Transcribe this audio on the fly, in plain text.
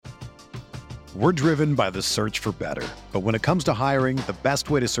We're driven by the search for better. But when it comes to hiring, the best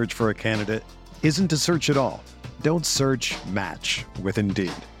way to search for a candidate isn't to search at all. Don't search, match with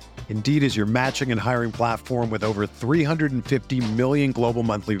Indeed. Indeed is your matching and hiring platform with over 350 million global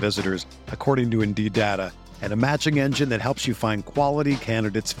monthly visitors, according to Indeed data, and a matching engine that helps you find quality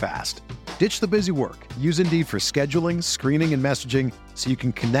candidates fast. Ditch the busy work. Use Indeed for scheduling, screening, and messaging so you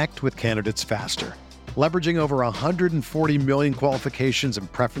can connect with candidates faster. Leveraging over 140 million qualifications and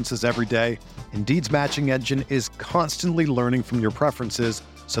preferences every day, Indeed's matching engine is constantly learning from your preferences,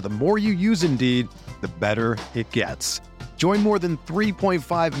 so the more you use Indeed, the better it gets. Join more than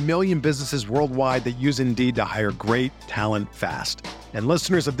 3.5 million businesses worldwide that use Indeed to hire great talent fast. And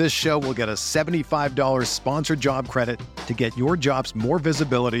listeners of this show will get a $75 sponsored job credit to get your jobs more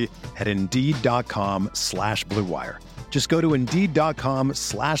visibility at Indeed.com/Blue Wire. Just go to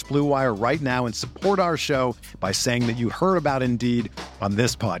Indeed.com/Blue Wire right now and support our show by saying that you heard about Indeed on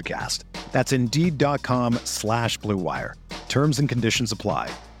this podcast. That's Indeed.com/Blue Wire. Terms and conditions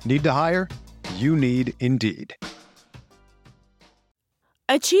apply. Need to hire? You need Indeed.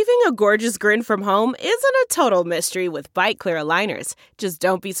 Achieving a gorgeous grin from home isn't a total mystery with Byte Clear aligners. Just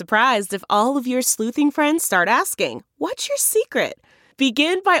don't be surprised if all of your sleuthing friends start asking, "What's your secret?"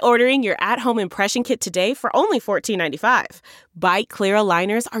 Begin by ordering your at-home impression kit today for only $14.95. Byte Clear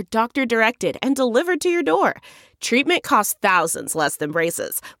aligners are doctor-directed and delivered to your door. Treatment costs thousands less than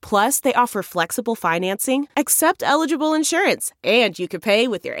braces. Plus, they offer flexible financing, accept eligible insurance, and you can pay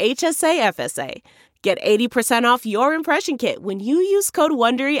with your HSA FSA. Get 80% off your impression kit when you use code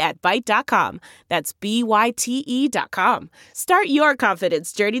WONDERY at Byte.com. That's BYTE.com. Start your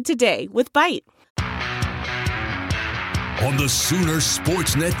confidence journey today with Byte. On the Sooner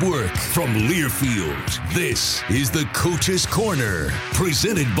Sports Network from Learfield, this is the Coach's Corner,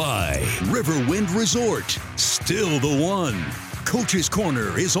 presented by Riverwind Resort. Still the one. Coach's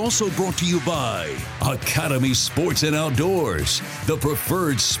Corner is also brought to you by Academy Sports and Outdoors, the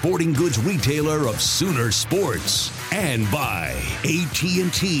preferred sporting goods retailer of Sooner Sports, and by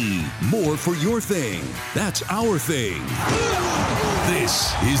AT&T. More for your thing. That's our thing.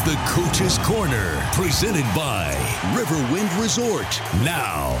 This is the Coach's Corner, presented by Riverwind Resort.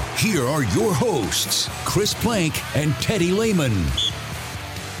 Now, here are your hosts, Chris Plank and Teddy Lehman.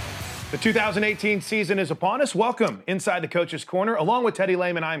 The 2018 season is upon us. Welcome inside the Coach's Corner. Along with Teddy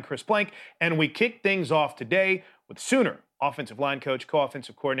Lehman, I'm Chris Plank, and we kick things off today with Sooner offensive line coach,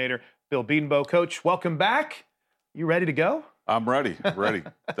 co-offensive coordinator, Bill Bedenbaugh. Coach, welcome back. You ready to go? I'm ready.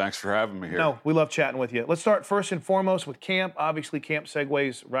 Thanks for having me here. No, we love chatting with you. Let's start first and foremost with camp. Obviously, camp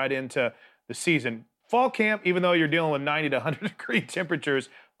segues right into the season. Fall camp, even though you're dealing with 90 to 100-degree temperatures,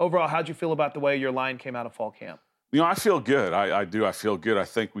 overall, how'd you feel about the way your line came out of fall camp? You know, I feel good. I do. I feel good. I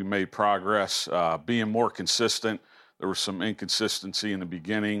think we made progress, being more consistent. There was some inconsistency in the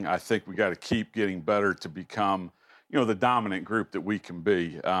beginning. I think we got to keep getting better to become, the dominant group that we can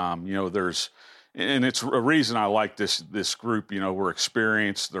be. And it's a reason I like this group. We're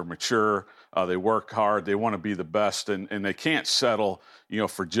experienced, they're mature, they work hard, they want to be the best, and they can't settle,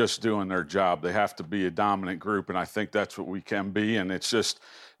 for just doing their job. They have to be a dominant group, and I think that's what we can be. And it's just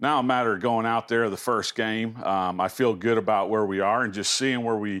now a matter of going out there the first game. I feel good about where we are and just seeing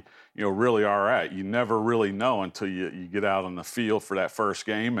where we, really are at. You never really know until you get out on the field for that first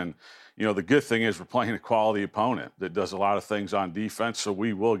game. And the good thing is we're playing a quality opponent that does a lot of things on defense, so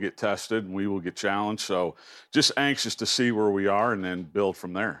we will get tested and we will get challenged. So just anxious to see where we are and then build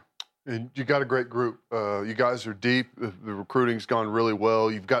from there. And you got a great group. You guys are deep. The recruiting's gone really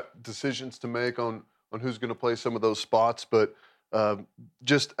well. You've got decisions to make on who's going to play some of those spots. But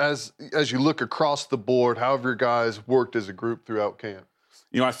just as you look across the board, how have your guys worked as a group throughout camp?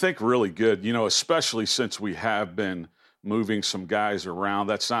 I think really good, especially since we have been moving some guys around.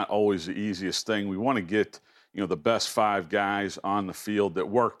 That's not always the easiest thing. We want to get, the best 5 guys on the field that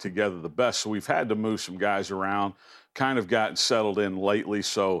work together the best. So we've had to move some guys around, kind of gotten settled in lately.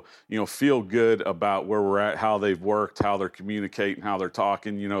 So, feel good about where we're at, how they've worked, how they're communicating, how they're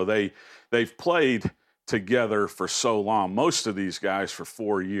talking. They've played together for so long. Most of these guys for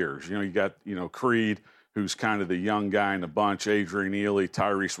 4 years. You got, Creed, who's kind of the young guy in the bunch, Adrian Ely,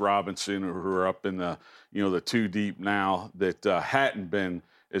 Tyrese Robinson, who are up in the, the 2 deep now that hadn't been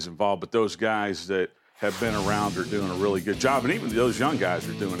as involved. But those guys that have been around are doing a really good job. And even those young guys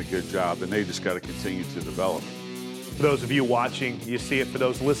are doing a good job, and they just got to continue to develop. For those of you watching, you see it. For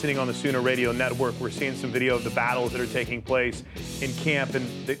those listening on the Sooner Radio Network, we're seeing some video of the battles that are taking place in camp.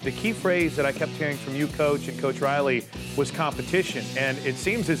 And the key phrase that I kept hearing from you, Coach, and Coach Riley was competition. And it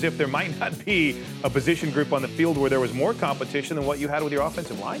seems as if there might not be a position group on the field where there was more competition than what you had with your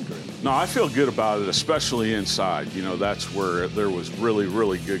offensive line group. No, I feel good about it, especially inside. You know, that's where there was really,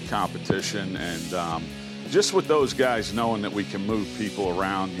 really good competition. And just with those guys knowing that we can move people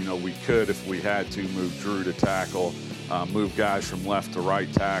around, you know, we could, if we had to, move Drew to tackle, move guys from left to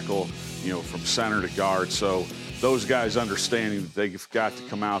right tackle, you know, from center to guard. So those guys understanding that they've got to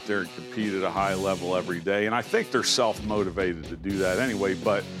come out there and compete at a high level every day. And I think they're self-motivated to do that anyway,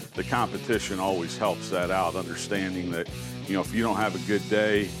 but the competition always helps that out, understanding that, you know, if you don't have a good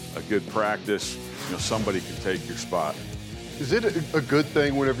day, a good practice, you know, somebody can take your spot. Is it a good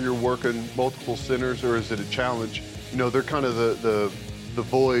thing whenever you're working multiple centers, or is it a challenge? You know, they're kind of the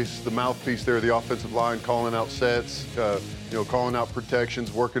voice, the mouthpiece there, the offensive line, calling out sets, you know, calling out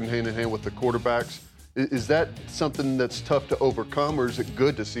protections, working hand in hand with the quarterbacks. Is that something that's tough to overcome, or is it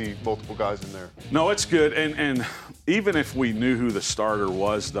good to see multiple guys in there? No, it's good. And even if we knew who the starter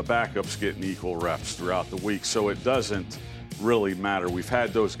was, the backup's getting equal reps throughout the week, so it doesn't really matter. We've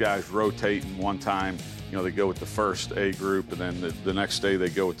had those guys rotating. One time, you know, they go with the first A group, and then the next day they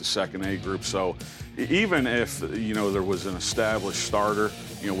go with the second A group. So even if, you know, there was an established starter,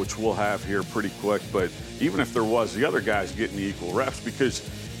 you know, which we'll have here pretty quick, but even if there was, the other guys getting the equal reps, because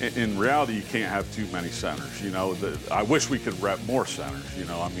in reality, you can't have too many centers. You know, I wish we could rep more centers. You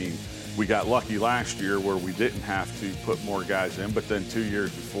know, I mean, we got lucky last year where we didn't have to put more guys in, but then 2 years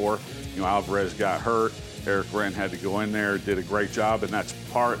before, you know, Alvarez got hurt. Eric Wren had to go in there, did a great job, and that's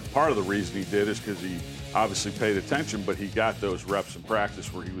part of the reason he did is because he obviously paid attention, but he got those reps in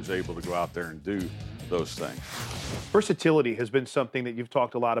practice where he was able to go out there and do those things. Versatility has been something that you've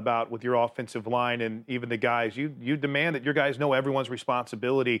talked a lot about with your offensive line and even the guys. You demand that your guys know everyone's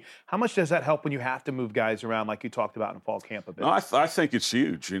responsibility. How much does that help when you have to move guys around like you talked about in fall camp a bit? No, I think it's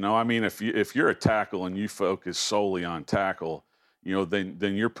huge. You know, I mean, if you're a tackle and you focus solely on tackle, you know,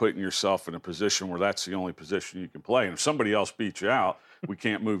 then you're putting yourself in a position where that's the only position you can play. And if somebody else beats you out, we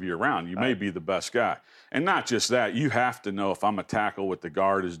can't move you around. You may be the best guy. And not just that, you have to know if I'm a tackle what the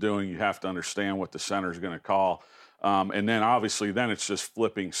guard is doing. You have to understand what the center is going to call. And then obviously then it's just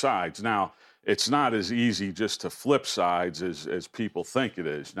flipping sides. Now, it's not as easy just to flip sides as people think it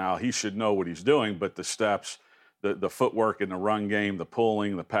is. Now, he should know what he's doing, but the steps, the footwork in the run game, the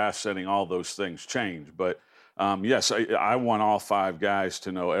pulling, the pass setting, all those things change. But yes, I want all five guys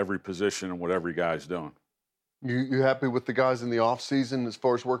to know every position and what every guy's doing. You happy with the guys in the offseason as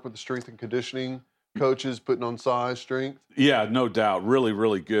far as work with the strength and conditioning coaches, putting on size, strength? Yeah, no doubt. Really,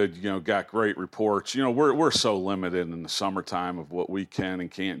 really good. You know, got great reports. You know, we're so limited in the summertime of what we can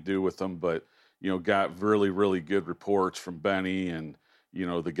and can't do with them, but, you know, got really, really good reports from Benny and, you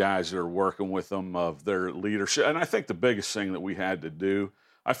know, the guys that are working with them of their leadership. And I think the biggest thing that we had to do,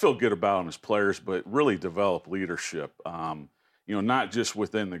 I feel good about them as players, but really develop leadership. You know, not just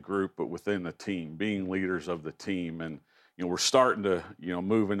within the group, but within the team, being leaders of the team. And, you know, we're starting to, you know,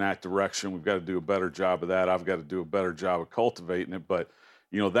 move in that direction. We've got to do a better job of that. I've got to do a better job of cultivating it. But,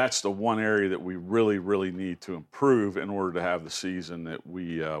 you know, that's the one area that we really, really need to improve in order to have the season that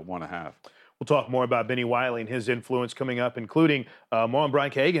we want to have. We'll talk more about Benny Wiley and his influence coming up, including more on Brian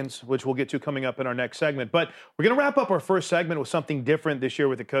Kagans, which we'll get to coming up in our next segment. But we're going to wrap up our first segment with something different this year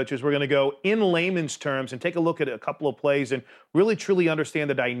with the coaches. We're going to go in layman's terms and take a look at a couple of plays and really truly understand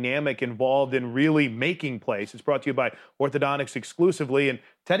the dynamic involved in really making plays. It's brought to you by Orthodontics exclusively. And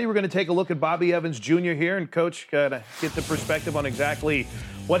Teddy, we're going to take a look at Bobby Evans Jr. here, and Coach get the perspective on exactly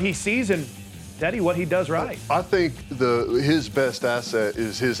what he sees and Teddy, what he does right. I think his best asset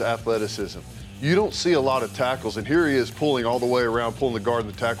is his athleticism. You don't see a lot of tackles, and here he is pulling all the way around, pulling the guard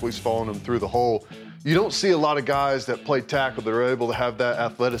and the tackle. He's following him through the hole. You don't see a lot of guys that play tackle that are able to have that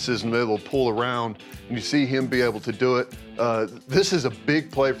athleticism, able to pull around, and you see him be able to do it. This is a big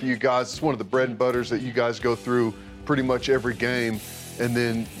play for you guys. It's one of the bread and butters that you guys go through pretty much every game. And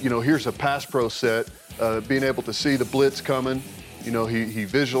then, you know, here's a pass pro set, being able to see the blitz coming. You know, he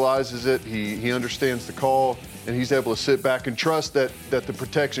visualizes it, he understands the call, and he's able to sit back and trust that the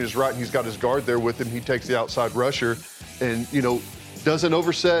protection is right, and he's got his guard there with him. He takes the outside rusher and, you know, doesn't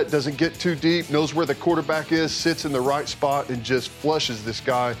overset, doesn't get too deep, knows where the quarterback is, sits in the right spot, and just flushes this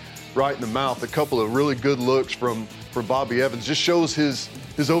guy right in the mouth. A couple of really good looks from Bobby Evans. Just shows his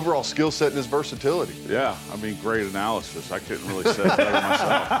overall skill set and his versatility. Yeah, I mean, great analysis. I couldn't really say it better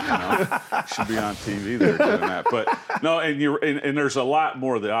myself. You know, should be on TV there doing that. But no, and there's a lot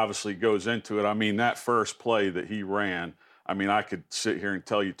more that obviously goes into it. I mean, that first play that he ran, I mean, I could sit here and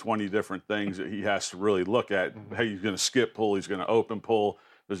tell you 20 different things that he has to really look at. Hey, he's going to skip pull. He's going to open pull.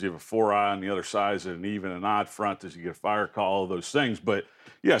 Does he have a 4-eye on the other side? Is it an even and odd front? Does he get a fire call? All those things. But,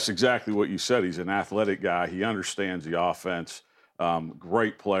 yes, exactly what you said. He's an athletic guy. He understands the offense.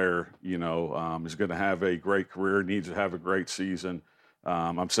 Great player, is going to have a great career, needs to have a great season.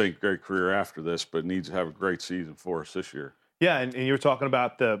 I'm saying great career after this, but needs to have a great season for us this year. Yeah, and you were talking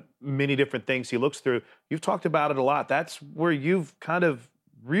about the many different things he looks through. You've talked about it a lot. That's where you've kind of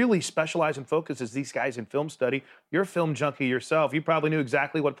really specialized and focused is these guys in film study. You're a film junkie yourself. You probably knew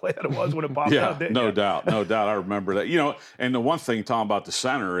exactly what play that it was when it popped out, didn't you? No doubt. I remember that. And the one thing, Tom, about the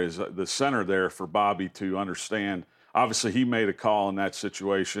center is the center there for Bobby to understand. Obviously, he made a call in that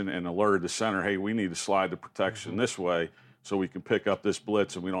situation and alerted the center, hey, we need to slide the protection this way so we can pick up this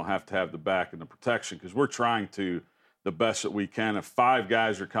blitz and we don't have to have the back and the protection because we're trying to the best that we can. If 5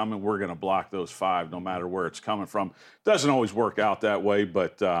 guys are coming, we're going to block those 5 no matter where it's coming from. Doesn't always work out that way,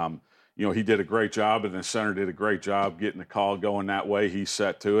 but, he did a great job, and the center did a great job getting the call going that way. He's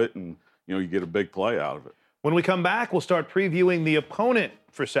set to it, and, you get a big play out of it. When we come back, we'll start previewing the opponent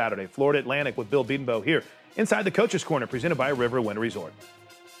for Saturday, Florida Atlantic, with Bill Bedenbaugh here inside the Coach's Corner, presented by Riverwind Resort.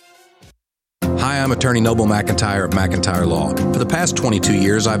 Hi, I'm attorney Noble McIntyre of McIntyre Law. For the past 22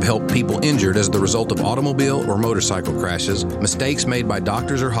 years, I've helped people injured as the result of automobile or motorcycle crashes, mistakes made by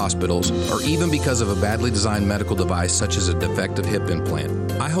doctors or hospitals, or even because of a badly designed medical device such as a defective hip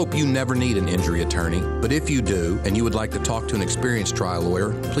implant. I hope you never need an injury attorney, but if you do and you would like to talk to an experienced trial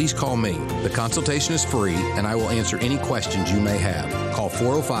lawyer, please call me. The consultation is free and I will answer any questions you may have. Call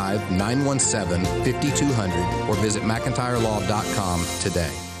 405-917-5200 or visit McIntyreLaw.com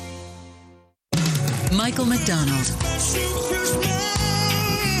today. Michael McDonald.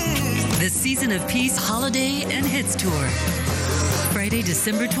 The Season of Peace Holiday and Hits Tour. Friday,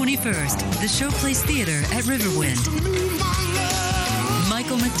 December 21st, the Showplace Theater at Riverwind.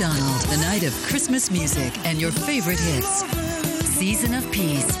 Michael McDonald, the night of Christmas music and your favorite hits. Season of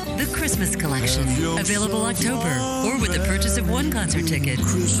Peace, the Christmas collection. Available October or with the purchase of 1 concert ticket.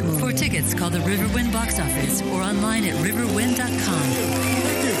 For tickets, call the Riverwind box office or online at riverwind.com.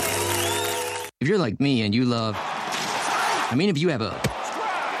 If you're like me and you love, if you have a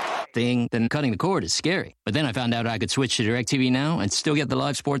thing, then cutting the cord is scary. But then I found out I could switch to DirecTV Now and still get the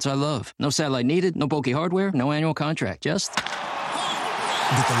live sports I love. No satellite needed, no bulky hardware, no annual contract, just...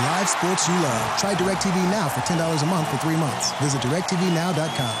 Get the live sports you love. Try DirecTV Now for $10 a month for 3 months. Visit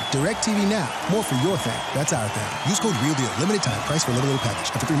DirecTVNow.com. DirecTV Now. More for your thing. That's our thing. Use code REALDEAL. Limited time. Price for a little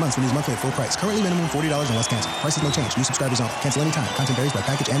package. After 3 months, renews monthly at full price. Currently minimum $40 unless canceled. Prices may change. New subscribers only. Cancel anytime. Content varies by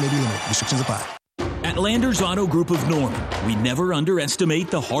package and may be limited. Restrictions apply. At Landers Auto Group of Norman, we never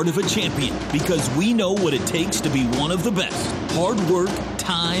underestimate the heart of a champion because we know what it takes to be one of the best. Hard work,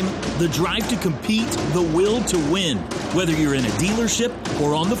 time, the drive to compete, the will to win. Whether you're in a dealership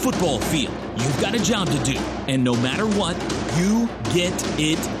or on the football field, you've got a job to do. And no matter what, you get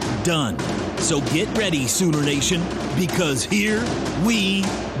it done. So get ready, Sooner Nation, because here we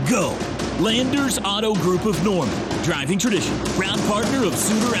go. Landers Auto Group of Norman, driving tradition, proud partner of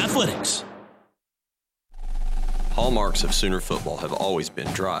Sooner Athletics. Hallmarks of Sooner football have always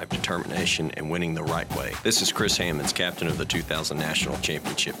been drive, determination, and winning the right way. This is Chris Hammonds, captain of the 2000 National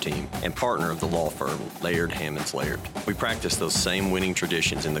Championship team and partner of the law firm Laird Hammonds Laird. We practice those same winning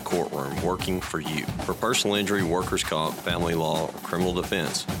traditions in the courtroom, working for you. For personal injury, workers' comp, family law, or criminal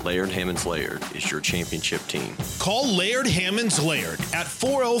defense, Laird Hammonds Laird is your championship team. Call Laird Hammonds Laird at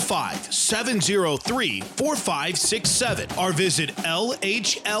 405-703-4567 or visit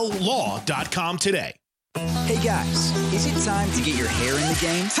LHLlaw.com today. Hey guys, is it time to get your hair in the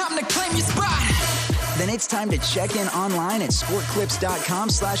game? Time to claim your spot! Then it's time to check in online at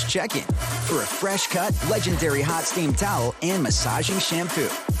sportclips.com/check-in for a fresh cut, legendary hot steam towel and massaging shampoo.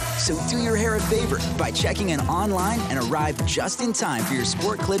 So do your hair a favor by checking in online and arrive just in time for your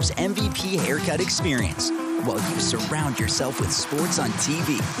Sport Clips MVP haircut experience while you surround yourself with sports on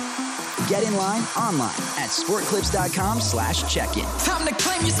TV. Get in line online at sportclips.com/check-in. Time to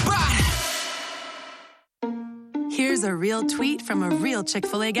claim your spot! Here's a real tweet from a real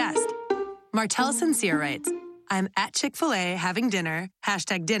Chick-fil-A guest. Martell Sincere writes, I'm at Chick-fil-A having dinner,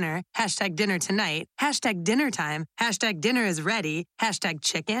 #dinner, #dinner tonight, #dinner time, #dinner is ready,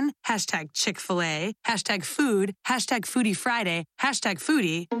 #chicken, #Chick-fil-A, #food, #foodie Friday,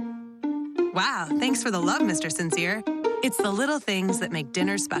 #foodie. Wow, thanks for the love, Mr. Sincere. It's the little things that make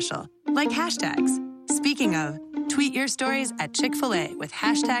dinner special, like hashtags. Speaking of, tweet your stories at Chick-fil-A with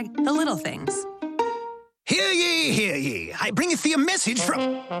 #TheLittleThings. Hear ye, hear ye. I bringeth thee a message from...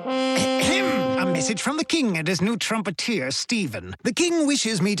 a message from the king and his new trumpeter, Stephen. The king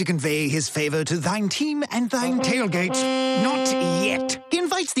wishes me to convey his favor to thine team and thine tailgate. Not yet. He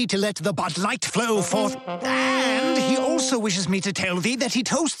invites thee to let the Bud Light flow forth. And he also wishes me to tell thee that he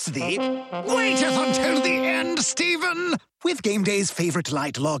toasts thee. Waiteth until the end, Stephen. With Game Day's favorite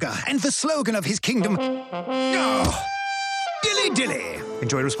light lager and the slogan of his kingdom... Oh, Dilly Dilly.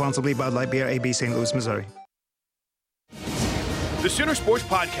 Enjoy responsibly. Bud Light Beer, AB, St. Louis, Missouri. The Sooner Sports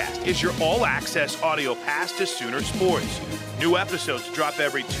Podcast is your all-access audio pass to Sooner Sports. New episodes drop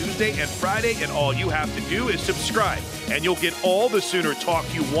every Tuesday and Friday, and all you have to do is subscribe, and you'll get all the Sooner talk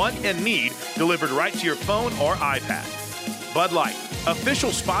you want and need delivered right to your phone or iPad. Bud Light,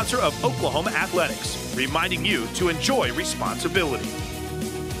 official sponsor of Oklahoma Athletics, reminding you to enjoy responsibility.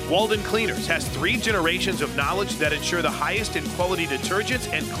 Walden Cleaners has 3 generations of knowledge that ensure the highest in quality detergents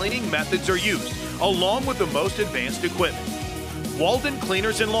and cleaning methods are used, along with the most advanced equipment. Walden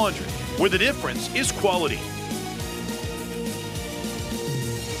Cleaners and Laundry, where the difference is quality.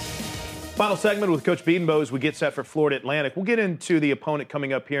 Final segment with Coach Bedenbaugh as we get set for Florida Atlantic. We'll get into the opponent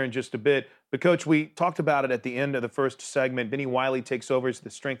coming up here in just a bit. But, Coach, we talked about it at the end of the first segment. Benny Wiley takes over as the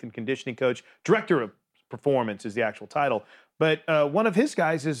strength and conditioning coach. Director of Performance is the actual title. But one of his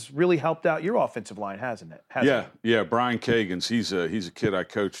guys has really helped out your offensive line, hasn't it? Yeah. Brian Kagans, he's a kid I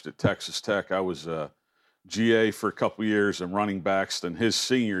coached at Texas Tech. I was GA for a couple years and running backs. Then his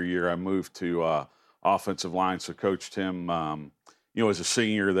senior year, I moved to offensive line, so coached him. As a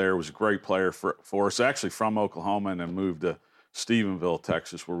senior there, was a great player for us. Actually from Oklahoma, and then moved to Stephenville,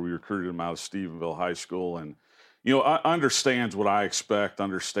 Texas, where we recruited him out of Stephenville High School, and understands what I expect,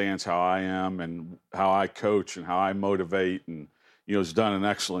 understands how I am and how I coach and how I motivate, and has done an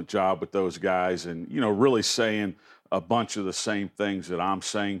excellent job with those guys, and really saying a bunch of the same things that I'm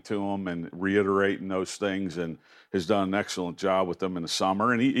saying to them and reiterating those things, and has done an excellent job with them in the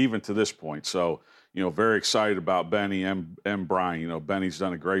summer and even to this point. So, very excited about Benny and Brian. Benny's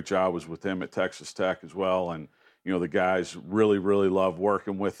done a great job. Was with him at Texas Tech as well, and the guys really, really love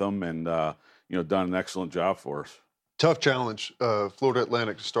working with them, and done an excellent job for us. Tough challenge, Florida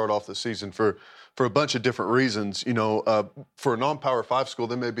Atlantic, to start off the season for a bunch of different reasons. For a non-Power 5 school,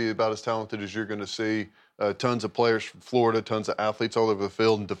 they may be about as talented as you're going to see. Tons of players from Florida, tons of athletes all over the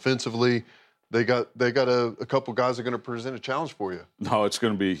field, and defensively, they got a couple guys that are going to present a challenge for you. No, it's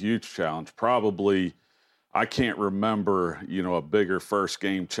going to be a huge challenge. Probably, I can't remember, a bigger first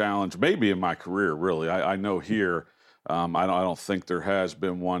game challenge, maybe in my career, really. I know here, I don't think there has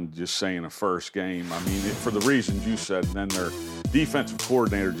been one just saying a first game. I mean, for the reasons you said, and then their defensive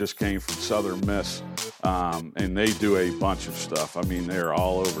coordinator just came from Southern Miss, and they do a bunch of stuff. I mean, they're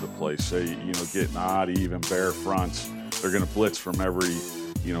all over the place. They, getting odd, even bear fronts. They're going to blitz from every,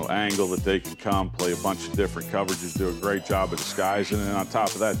 angle that they can come, play a bunch of different coverages, do a great job of disguising. And then on top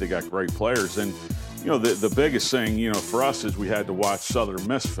of that, they got great players. And, the biggest thing, for us is we had to watch Southern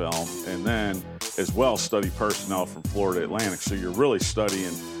Miss film and then as well study personnel from Florida Atlantic. So you're really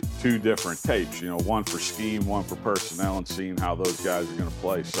studying 2 different tapes, one for scheme, one for personnel, and seeing how those guys are going to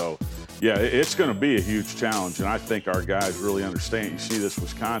play. So, yeah, it's going to be a huge challenge, and I think our guys really understand. You see this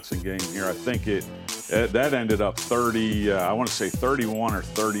Wisconsin game here. I think that ended up 30, I want to say 31 or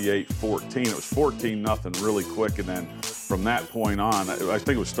 38-14. It was 14-0 really quick, and then from that point on, I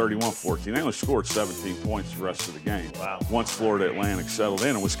think it was 31-14. They only scored 17 points the rest of the game. Wow. Once Florida Atlantic settled in,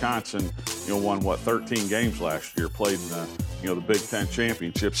 and Wisconsin, won 13 games last year, played in the Big Ten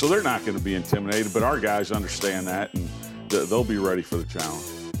championship. So they're not going to be intimidated, but our guys understand that, and they'll be ready for the challenge.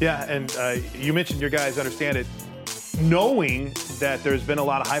 Yeah, and you mentioned your guys understand it. Knowing that there's been a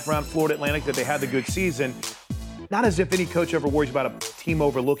lot of hype around Florida Atlantic, that they had the good season, not as if any coach ever worries about a team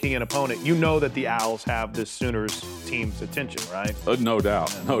overlooking an opponent. You know that the Owls have the Sooners team's attention, right? No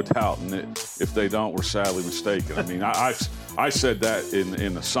doubt. And if they don't, we're sadly mistaken. I mean, I said that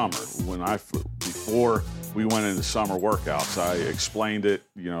in the summer before we went into summer workouts. I explained it,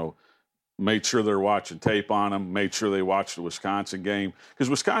 made sure they're watching tape on them, made sure they watched the Wisconsin game, because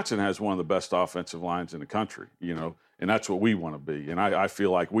Wisconsin has one of the best offensive lines in the country, and that's what we want to be. And I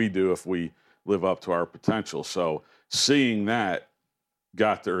feel like we do if we live up to our potential. So seeing that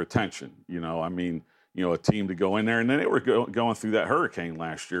got their attention, a team to go in there. And then they were going through that hurricane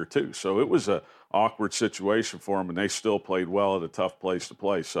last year too. So it was an awkward situation for them, and they still played well at a tough place to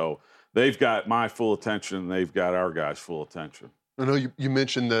play. So they've got my full attention, and they've got our guys' full attention. I know you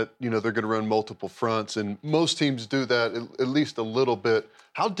mentioned that, they're going to run multiple fronts, and most teams do that at least a little bit.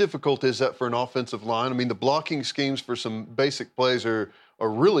 How difficult is that for an offensive line? I mean, the blocking schemes for some basic plays are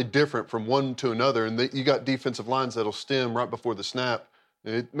really different from one to another, and you got defensive lines that'll stem right before the snap.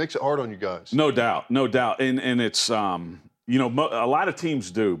 It makes it hard on you guys. No doubt. And it's, you know, a lot of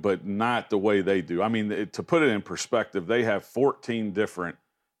teams do, but not the way they do. I mean, to put it in perspective, they have 14 different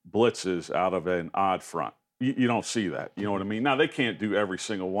blitzes out of an odd front. You don't see that. You know what I mean? Now, they can't do every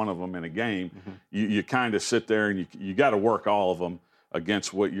single one of them in a game. Mm-hmm. You kind of sit there and you got to work all of them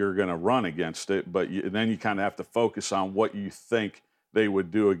against what you're going to run against it, but then you kind of have to focus on what you think they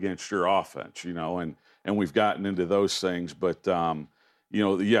would do against your offense, you know, and we've gotten into those things. But, you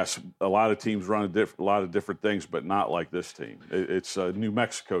know, yes, a lot of teams run a lot of different things, but not like this team. It's a New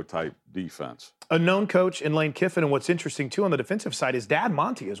Mexico-type defense. A known coach in Lane Kiffin, and what's interesting, too, on the defensive side, his dad,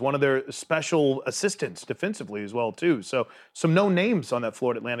 Monty, is one of their special assistants defensively as well, too. So some known names on that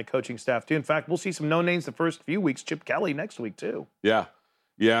Florida Atlantic coaching staff, too. In fact, we'll see some known names the first few weeks. Chip Kelly next week, too. Yeah,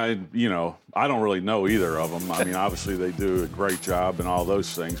 and, you know, I don't really know either of them. I mean, obviously they do a great job and all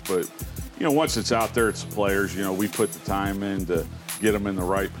those things, but, you know, once it's out there, it's the players. You know, we put the time in to get them in the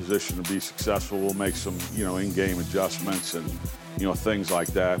right position to be successful. We'll make some, you know, in-game adjustments and, you know, things like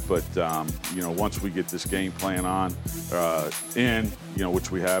that. But, you know, once we get this game plan on, you know,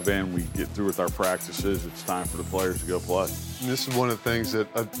 which we have in, we get through with our practices, it's time for the players to go play. And this is one of the things that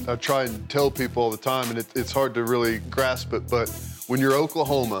I try and tell people all the time, and it's hard to really grasp it, but when you're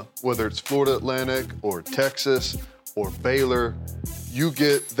Oklahoma, whether it's Florida Atlantic or Texas or Baylor, you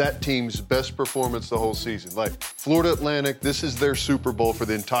get that team's best performance the whole season. Like Florida Atlantic, this is their Super Bowl for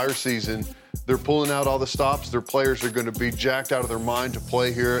the entire season. They're pulling out all the stops. Their players are going to be jacked out of their mind to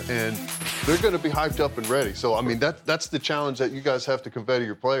play here, and they're going to be hyped up and ready. So, I mean, that's the challenge that you guys have to convey to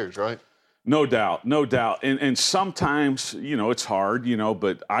your players, right? No doubt. And sometimes, you know, it's hard, you know,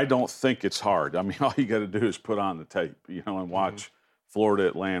 but I don't think it's hard. I mean, all you got to do is put on the tape, you know, and watch Florida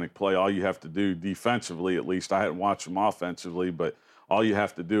Atlantic play. All you have to do defensively, at least, I hadn't watched them offensively, but all you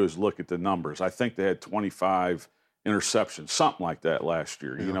have to do is look at the numbers. I think they had 25 interceptions, something like that last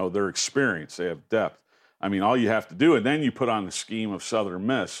year. Yeah. You know, their experience, they have depth. I mean, all you have to do, and then you put on the scheme of Southern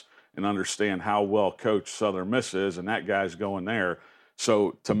Miss and understand how well coached Southern Miss is, and that guy's going there.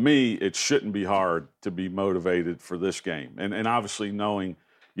 So to me, it shouldn't be hard to be motivated for this game. And obviously knowing,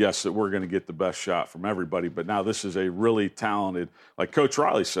 yes, that we're going to get the best shot from everybody, but now this is a really talented, like Coach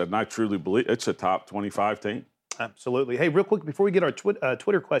Riley said, and I truly believe it's a top 25 team. Absolutely. Hey, real quick, before we get our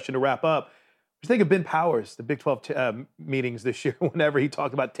Twitter question to wrap up, I was thinking of Ben Powers, the Big 12 meetings this year, whenever he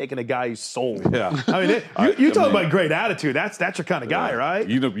talked about taking a guy's soul. Yeah. I mean, you talk about great attitude. That's your kind of guy, right?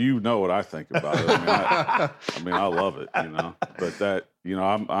 You know what I think about it. I mean, I love it, you know. But that, you know,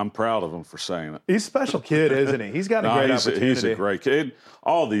 I'm proud of him for saying it. He's a special kid, isn't he? He's got a great opportunity. He's a great kid.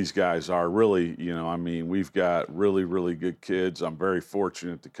 All these guys are really, you know, I mean, we've got really, really good kids. I'm very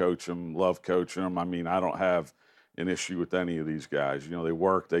fortunate to coach them, love coaching them. I mean, I don't have an issue with any of these guys. You know, they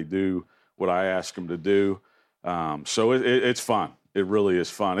work, they do what I ask them to do. So it's fun. It really is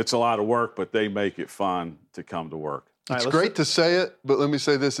fun. It's a lot of work, but they make it fun to come to work. It's great to say it, but let me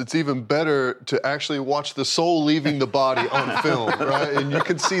say this. It's even better to actually watch the soul leaving the body on film, right? And you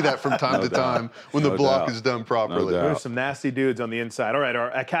can see that from time to time when the block is done properly. There's some nasty dudes on the inside. All right,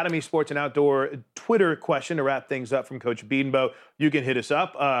 our Academy Sports and Outdoor Twitter question to wrap things up from Coach Bedenbaugh. You can hit us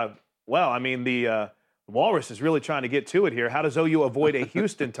up. Well, I mean, the Walrus is really trying to get to it here. How does OU avoid a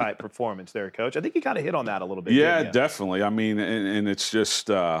Houston-type performance there, Coach? I think you kind of hit on that a little bit. Yeah, definitely. I mean, and it's just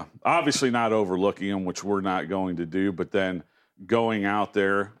obviously not overlooking them, which we're not going to do, but then going out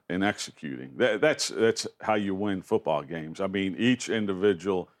there and executing. That's how you win football games. I mean, each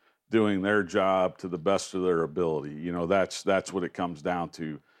individual doing their job to the best of their ability. You know, that's what it comes down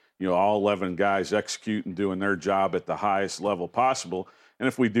to. You know, all 11 guys executing, doing their job at the highest level possible. And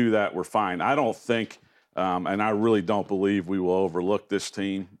if we do that, we're fine. I don't think and I really don't believe we will overlook this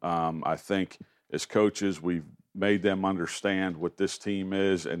team. I think as coaches, we've made them understand what this team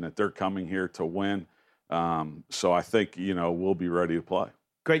is and that they're coming here to win. So I think, you know, we'll be ready to play.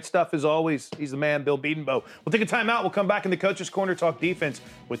 Great stuff as always. He's the man, Bill Bedenbaugh. We'll take a timeout. We'll come back in the Coach's Corner, talk defense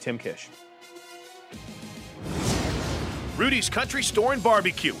with Tim Kish. Rudy's Country Store and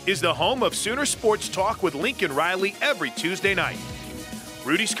Barbecue is the home of Sooner Sports Talk with Lincoln Riley every Tuesday night.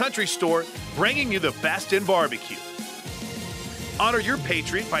 Rudy's Country Store, bringing you the best in barbecue. Honor your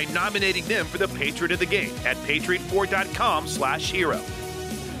Patriot by nominating them for the Patriot of the Game at patriot4.com/hero.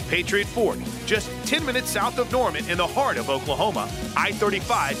 Patriot Ford, just 10 minutes south of Norman in the heart of Oklahoma,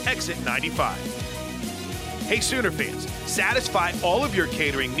 I-35, exit 95. Hey Sooner fans, satisfy all of your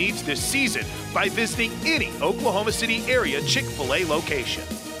catering needs this season by visiting any Oklahoma City area Chick-fil-A location.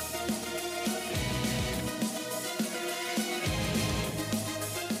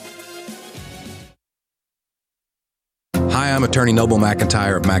 Hi, I'm I'm attorney Noble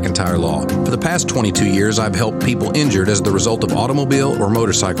McIntyre of McIntyre Law. For the past 22 years, I've helped people injured as the result of automobile or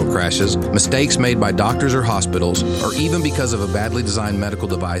motorcycle crashes, mistakes made by doctors or hospitals, or even because of a badly designed medical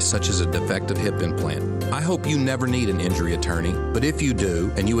device such as a defective hip implant. I hope you never need an injury attorney, but if you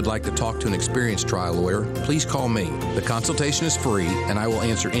do and you would like to talk to an experienced trial lawyer, please call me. The consultation is free and I will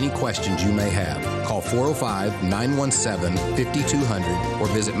answer any questions you may have. Call 405-917-5200 or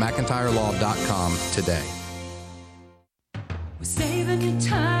visit McIntyreLaw.com today. We're saving you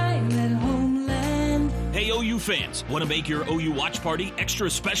time at Homeland. Hey, OU fans, want to make your OU watch party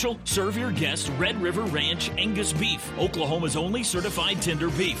extra special? Serve your guests Red River Ranch Angus beef, Oklahoma's only certified tender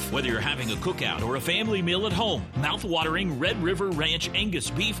beef. Whether you're having a cookout or a family meal at home, mouth-watering Red River Ranch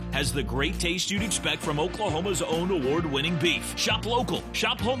Angus beef has the great taste you'd expect from Oklahoma's own award-winning beef. Shop local.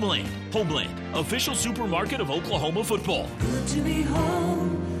 Shop Homeland. Homeland, official supermarket of Oklahoma football. Good to be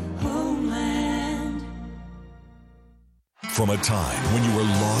home, Homeland. From a time when you were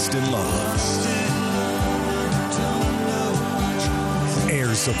lost in love,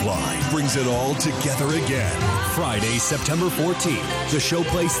 Air Supply brings it all together again. Friday, September 14th, the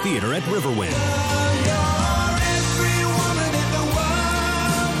Showplace Theater at Riverwind.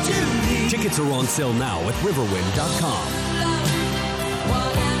 Tickets are on sale now at riverwind.com.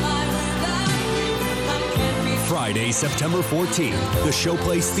 Friday, September 14th, the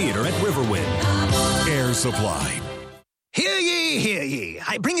Showplace Theater at Riverwind. Air Supply. Hear ye, hear ye.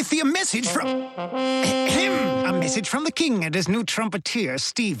 I bringeth thee a message from a message from the king and his new trumpeter,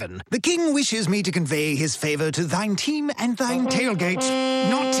 Stephen. The king wishes me to convey his favor to thine team and thine tailgate.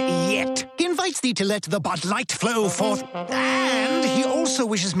 Not yet. He invites thee to let the Bud Light flow forth. And he also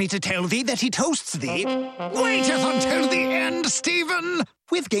wishes me to tell thee that he toasts thee. Waiteth until the end, Stephen.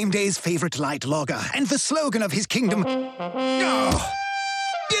 With game day's favorite light lager and the slogan of his kingdom. Oh,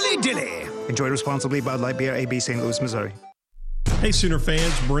 dilly dilly. Enjoy responsibly. Bud Light Beer, AB, St. Louis, Missouri. Hey, Sooner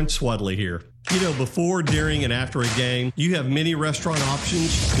fans, Brent Swadley here. You know, before, during, and after a game, you have many restaurant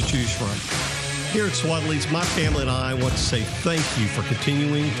options to choose from. Here at Swadley's, my family and I want to say thank you for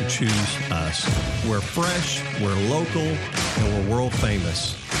continuing to choose us. We're fresh, we're local, and we're world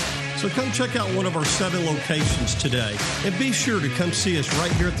famous. So come check out one of our 7 locations today, and be sure to come see us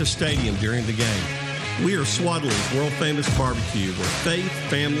right here at the stadium during the game. We are Swadley's world-famous barbecue, where faith,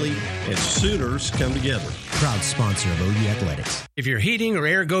 family, and Sooners come together. Proud sponsor of OU Athletics. If your heating or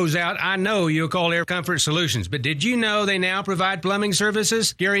air goes out, I know you'll call Air Comfort Solutions. But did you know they now provide plumbing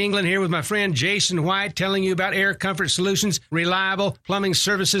services? Gary England here with my friend Jason White telling you about Air Comfort Solutions. Reliable plumbing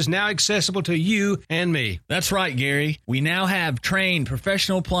services now accessible to you and me. That's right, Gary. We now have trained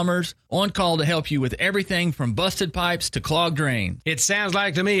professional plumbers on call to help you with everything from busted pipes to clogged drains. It sounds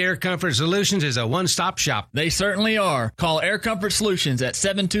like to me Air Comfort Solutions is a one-stop shop. They certainly are. Call Air Comfort Solutions at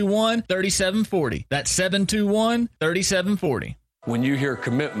 721-3740. That's 721-3740. When you hear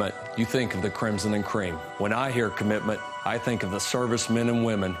commitment, you think of the Crimson and Cream. When I hear commitment, I think of the servicemen and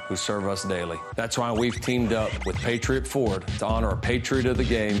women who serve us daily. That's why we've teamed up with Patriot Ford to honor a Patriot of the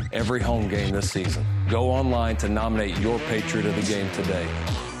Game every home game this season. Go online to nominate your Patriot of the Game today.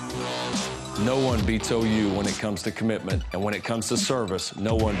 No one beats OU when it comes to commitment, and when it comes to service,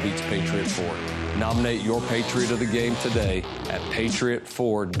 no one beats Patriot Ford. Nominate your Patriot of the Game today at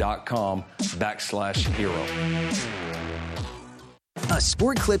patriotford.com/hero. A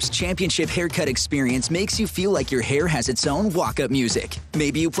Sport Clips Championship haircut experience makes you feel like your hair has its own walk-up music.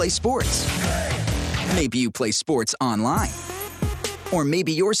 Maybe you play sports. Maybe you play sports online. Or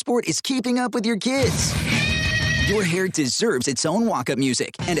maybe your sport is keeping up with your kids. Your hair deserves its own walk-up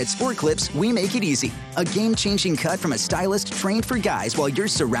music, and at Sport Clips, we make it easy. A game-changing cut from a stylist trained for guys while you're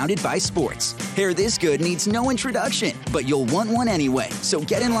surrounded by sports. Hair this good needs no introduction, but you'll want one anyway. So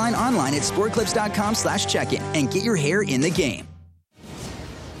get in line online at sportclips.com/check-in and get your hair in the game.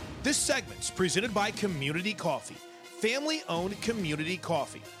 This segment's presented by Community Coffee. Family-owned Community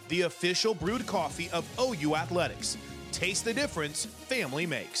Coffee, the official brewed coffee of OU Athletics. Taste the difference family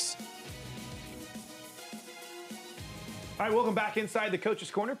makes. All right, welcome back inside the Coach's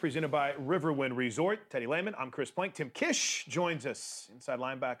Corner, presented by Riverwind Resort. Teddy Lehman, I'm Chris Plank. Tim Kish joins us, inside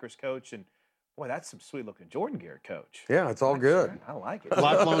linebackers coach, and boy, that's some sweet-looking Jordan gear, Coach. Yeah, it's all good. I like it.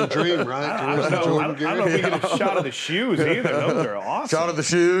 Lifelong dream, right? I don't know if we get a shot of the shoes either. Those are awesome. Shot of the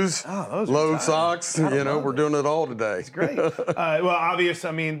shoes, those are low tight. socks. We're doing it all today. It's great. Well,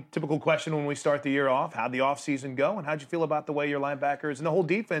 typical question when we start the year off. How'd the offseason go, and how'd you feel about the way your linebackers and the whole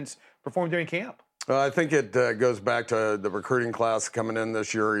defense performed during camp? I think it goes back to the recruiting class coming in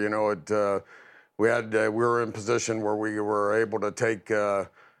this year. We were in position where we were able to take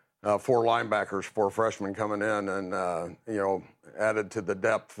 4 linebackers, 4 freshmen coming in, and added to the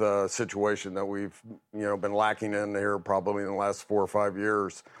depth situation that we've been lacking in here probably in the last 4 or 5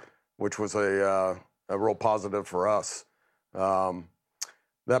 years, which was a real positive for us.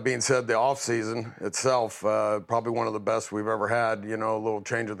 That being said, the offseason itself, probably one of the best we've ever had. A little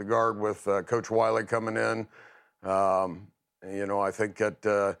change of the guard with Coach Wiley coming in. I think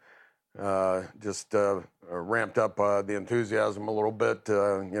that just ramped up the enthusiasm a little bit,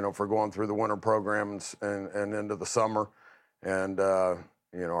 for going through the winter programs and into the summer. And,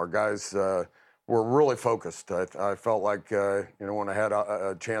 our guys were really focused. I felt like, when I had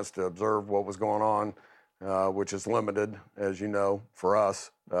a chance to observe what was going on, which is limited, as you know, for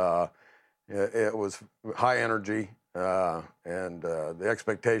us, it was high energy. And the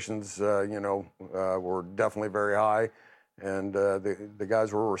expectations, were definitely very high. And the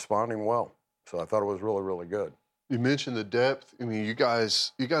guys were responding well. So I thought it was really, really good. You mentioned the depth. I mean, you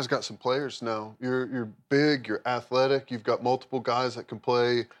guys got some players now. You're big, you're athletic. You've got multiple guys that can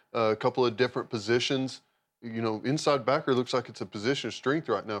play a couple of different positions. Inside backer looks like it's a position of strength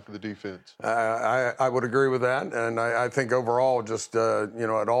right now for the defense. I would agree with that. And I think overall, just,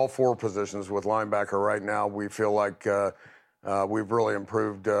 at all 4 positions with linebacker right now, we feel like we've really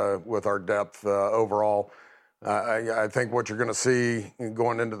improved with our depth overall. I think what you're going to see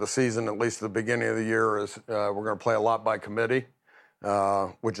going into the season, at least at the beginning of the year, is we're going to play a lot by committee,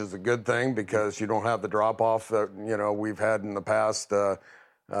 which is a good thing because you don't have the drop-off that, we've had in the past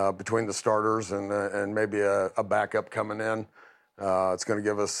between the starters and maybe a backup coming in. It's going to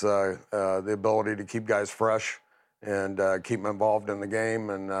give us the ability to keep guys fresh and keep them involved in the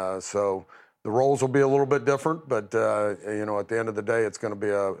game. And so the roles will be a little bit different, but, at the end of the day, it's going to be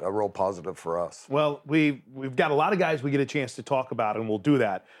a real positive for us. Well, we've got a lot of guys we get a chance to talk about, and we'll do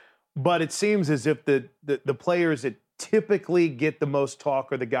that. But it seems as if the players that typically get the most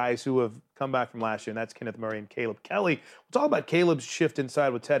talk are the guys who have come back from last year, and that's Kenneth Murray and Caleb Kelly. We'll talk about Caleb's shift inside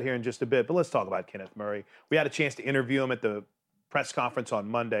with Ted here in just a bit, but let's talk about Kenneth Murray. We had a chance to interview him at the press conference on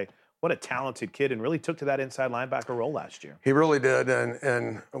Monday. What a talented kid, and really took to that inside linebacker role last year. He really did,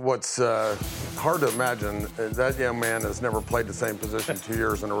 and what's hard to imagine, that young man has never played the same position 2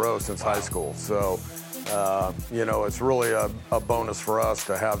 years in a row since high school. So, it's really a bonus for us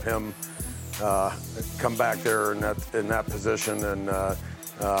to have him come back there in that position, and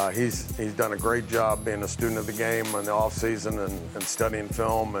he's done a great job being a student of the game in the off season and studying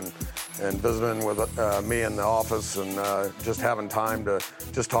film and visiting with me in the office and just having time to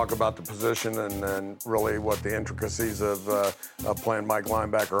just talk about the position and really what the intricacies of playing Mike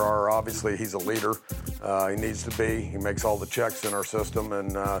linebacker are. Obviously, he's a leader. He needs to be. He makes all the checks in our system,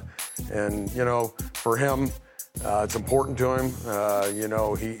 and for him, it's important to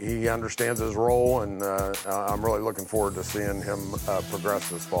him. He understands his role, and I'm really looking forward to seeing him progress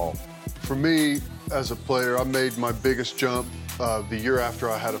this fall. For me, as a player, I made my biggest jump the year after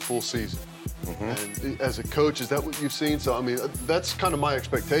I had a full season. Mm-hmm. And as a coach, is that what you've seen? So, I mean, that's kind of my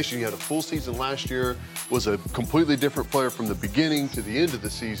expectation. You had a full season last year, was a completely different player from the beginning to the end of the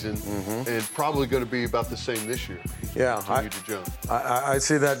season, and probably going to be about the same this year. Yeah, I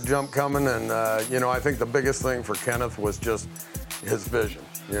see that jump coming, and, I think the biggest thing for Kenneth was just his vision,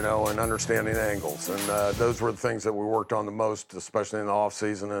 and understanding angles. And those were the things that we worked on the most, especially in the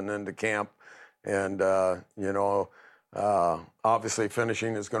offseason and into camp. And, obviously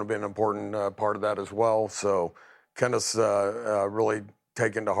finishing is going to be an important part of that as well. So Kenneth's really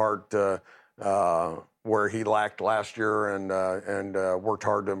taken to heart where he lacked last year and worked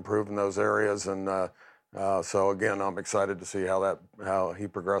hard to improve in those areas. And so again, I'm excited to see how he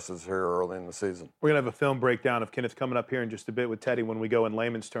progresses here early in the season. We're going to have a film breakdown of Kenneth coming up here in just a bit with Teddy when we go in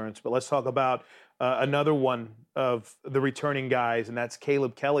layman's terms. But let's talk about another one of the returning guys, and that's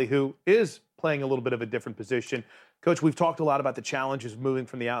Caleb Kelly, who is playing a little bit of a different position. Coach, we've talked a lot about the challenges moving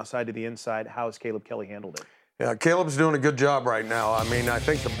from the outside to the inside. How has Caleb Kelly handled it? Yeah, Caleb's doing a good job right now. I mean, I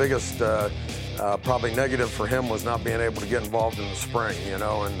think the biggest probably negative for him was not being able to get involved in the spring, and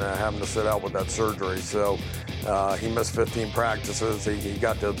having to sit out with that surgery. So he missed 15 practices. He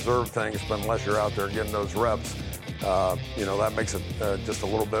got to observe things, but unless you're out there getting those reps, that makes it just a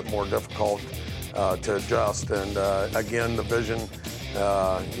little bit more difficult to adjust. And again, the vision,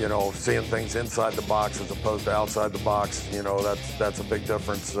 seeing things inside the box as opposed to outside the box, that's a big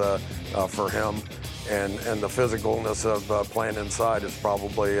difference for him. And the physicalness of playing inside is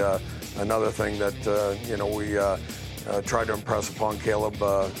probably another thing that, we try to impress upon Caleb,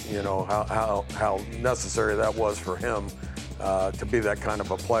 how necessary that was for him to be that kind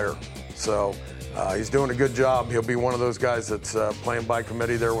of a player. So he's doing a good job. He'll be one of those guys that's playing by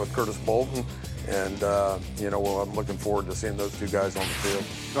committee there with Curtis Bolton. I'm looking forward to seeing those two guys on the field.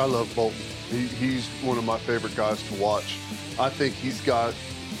 I love Bolton. He's one of my favorite guys to watch. I think he's got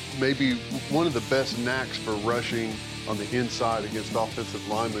maybe one of the best knacks for rushing on the inside against offensive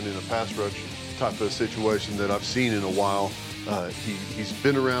linemen in a pass rush type of situation that I've seen in a while. He's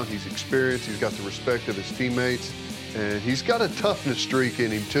been around, he's experienced, he's got the respect of his teammates, and he's got a toughness streak in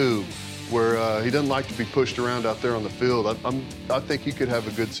him too, where he doesn't like to be pushed around out there on the field. I think he could have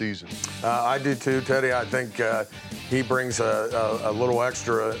a good season. I do too, Teddy. I think he brings a little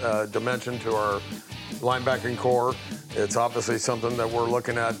extra dimension to our linebacking core. It's obviously something that we're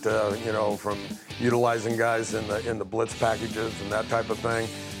looking at, from utilizing guys in the blitz packages and that type of thing.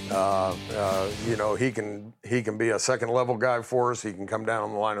 He can be a second level guy for us. He can come down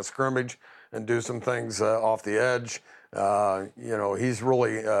on the line of scrimmage and do some things off the edge. He's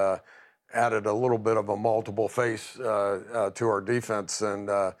really added a little bit of a multiple face to our defense,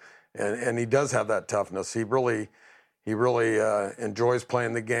 and he does have that toughness. He really enjoys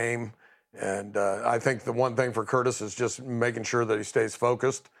playing the game. And I think the one thing for Curtis is just making sure that he stays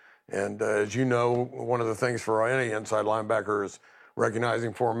focused. And as you know, one of the things for any inside linebacker is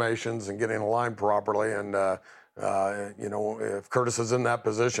recognizing formations and getting aligned properly. And, if Curtis is in that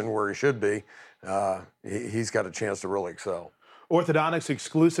position where he should be, he's got a chance to really excel. Orthodontics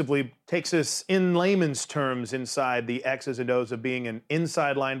exclusively takes us, in layman's terms, inside the X's and O's of being an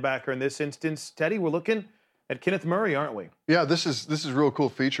inside linebacker in this instance. Teddy, we're looking at Kenneth Murray, aren't we? Yeah, this is a real cool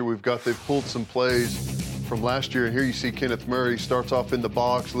feature we've got. They've pulled some plays from last year, and here you see Kenneth Murray starts off in the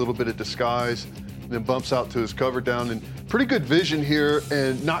box, a little bit of disguise, and then bumps out to his cover down. And pretty good vision here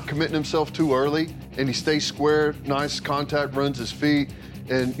and not committing himself too early, and he stays square, nice contact, runs his feet.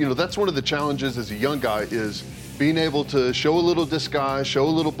 And, that's one of the challenges as a young guy is being able to show a little disguise, show a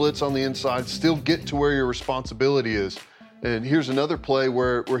little blitz on the inside, still get to where your responsibility is. And here's another play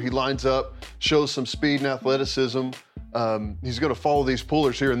where he lines up, shows some speed and athleticism. He's going to follow these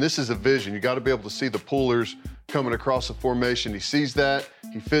pullers here, and this is a vision. You got to be able to see the pullers coming across the formation. He sees that,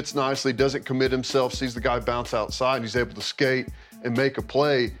 he fits nicely, doesn't commit himself, sees the guy bounce outside, and he's able to skate and make a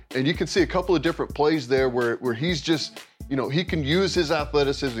play. And you can see a couple of different plays there where he's just, he can use his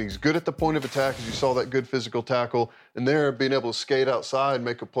athleticism. He's good at the point of attack, as you saw that good physical tackle, and there being able to skate outside and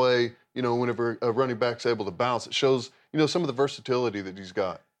make a play, whenever a running back's able to bounce. It shows, some of the versatility that he's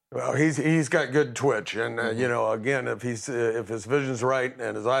got. Well, he's got good twitch, and again, if his vision's right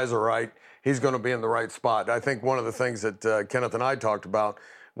and his eyes are right, he's going to be in the right spot. I think one of the things that Kenneth and I talked about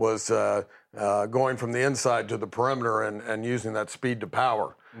was going from the inside to the perimeter and using that speed to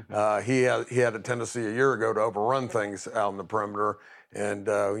power. He had a tendency a year ago to overrun things out in the perimeter, and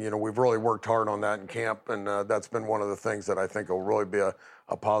we've really worked hard on that in camp, and that's been one of the things that I think will really be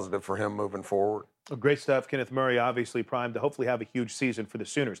a positive for him moving forward. Well, great stuff. Kenneth Murray obviously primed to hopefully have a huge season for the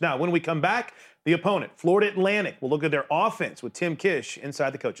Sooners. Now, when we come back, the opponent, Florida Atlantic. We'll look at their offense with Tim Kish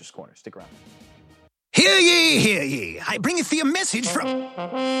inside the Coach's Corner. Stick around. Hear ye, hear ye. I bringeth thee a message from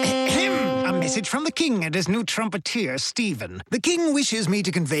him. A message from the king and his new trumpeter, Stephen. The king wishes me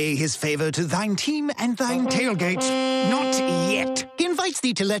to convey his favor to thine team and thine tailgates. Not yet. He invites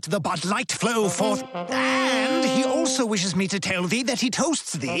thee to let the Bud Light flow forth. And he also wishes me to tell thee that he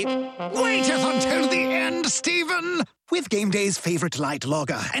toasts thee. Waiteth until the end, Stephen. With game day's favorite light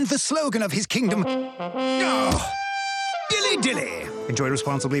lager and the slogan of his kingdom. Oh, dilly dilly. Enjoy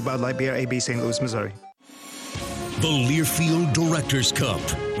responsibly. Bud Light Beer, AB, St. Louis, Missouri. The Learfield Directors Cup,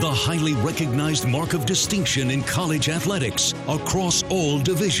 the highly recognized mark of distinction in college athletics across all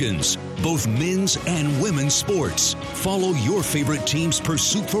divisions, both men's and women's sports. Follow your favorite team's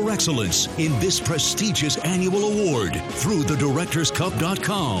pursuit for excellence in this prestigious annual award through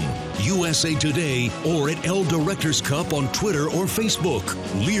thedirectorscup.com, USA Today, or at L Directors Cup on Twitter or Facebook.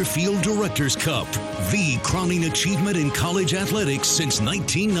 Learfield Directors Cup, the crowning achievement in college athletics since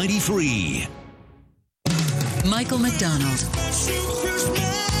 1993. Michael McDonald.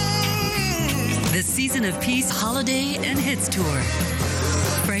 The Season of Peace Holiday and Hits Tour.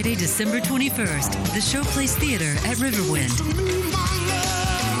 Friday, December 21st, the Showplace Theater at Riverwind.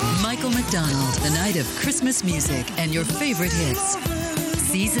 Michael McDonald, the night of Christmas music and your favorite hits.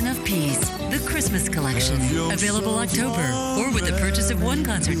 Season of Peace, the Christmas collection. Available October or with the purchase of one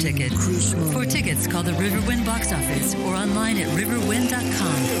concert ticket. For tickets, call the Riverwind box office or online at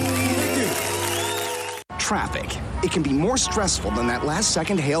riverwind.com. Traffic. It can be more stressful than that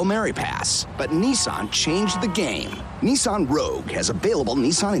last-second Hail Mary pass. But Nissan changed the game. Nissan Rogue has available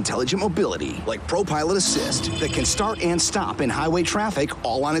Nissan Intelligent Mobility, like ProPilot Assist, that can start and stop in highway traffic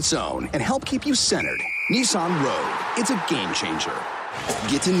all on its own and help keep you centered. Nissan Rogue. It's a game changer.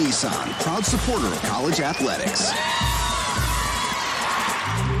 Get to Nissan, proud supporter of college athletics.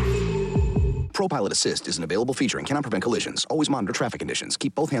 ProPilot Assist is an available feature and cannot prevent collisions. Always monitor traffic conditions.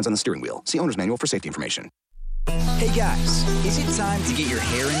 Keep both hands on the steering wheel. See owner's manual for safety information. Hey guys, is it time to get your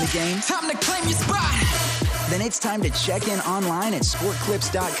hair in the game? Time to claim your spot! Then it's time to check in online at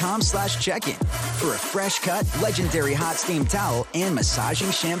sportclips.com/check-in for a fresh cut, legendary hot steam towel and massaging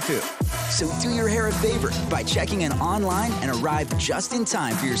shampoo. So do your hair a favor by checking in online and arrive just in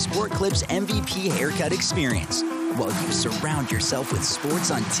time for your Sport Clips MVP haircut experience while you surround yourself with sports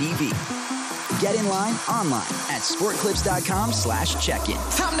on TV. Get in line online at sportclips.com/check-in.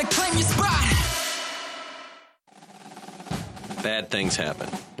 Time to claim your spot! Bad things happen.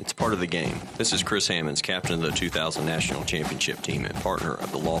 It's part of the game. This is Chris Hammonds, captain of the 2000 National Championship team and partner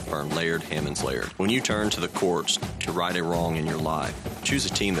of the law firm Laird Hammonds Laird. When you turn to the courts to right a wrong in your life, choose a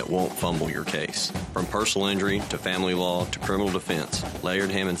team that won't fumble your case. From personal injury to family law to criminal defense,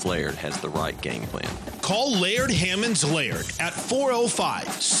 Laird Hammonds Laird has the right game plan. Call Laird Hammonds Laird at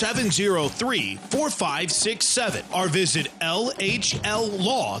 405-703-4567 or visit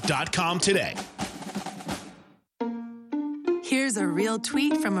LHLlaw.com today. Here's a real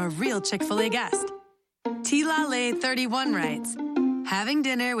tweet from a real Chick-fil-A guest. T-La-Lay31 writes, having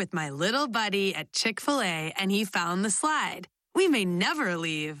dinner with my little buddy at Chick-fil-A and he found the slide. We may never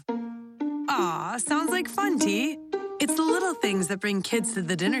leave. Aw, sounds like fun, T. It's the little things that bring kids to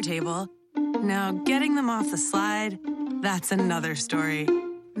the dinner table. Now, getting them off the slide, that's another story.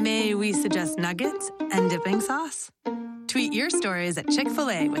 May we suggest nuggets and dipping sauce? Tweet your stories at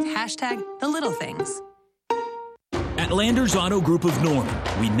Chick-fil-A with #TheLittleThings. At Landers Auto Group of Norman,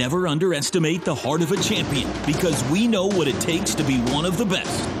 we never underestimate the heart of a champion because we know what it takes to be one of the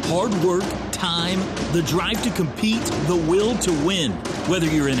best. Hard work, time, the drive to compete, the will to win. Whether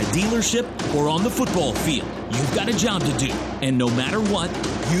you're in a dealership or on the football field, you've got a job to do. And no matter what,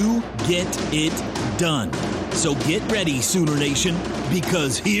 you get it done. So get ready, Sooner Nation,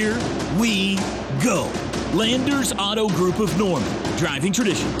 because here we go. Landers Auto Group of Norman, driving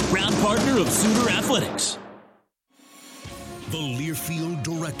tradition, proud partner of Sooner Athletics. The Learfield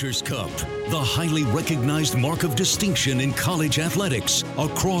Directors Cup, the highly recognized mark of distinction in college athletics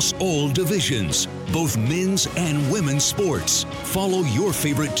across all divisions, both men's and women's sports. Follow your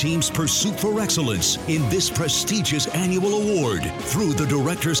favorite team's pursuit for excellence in this prestigious annual award through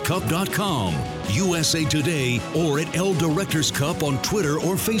thedirectorscup.com, USA Today, or at L Directors Cup on Twitter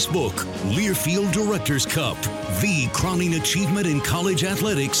or Facebook. Learfield Directors Cup, the crowning achievement in college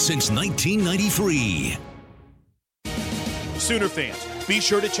athletics since 1993. Sooner fans, be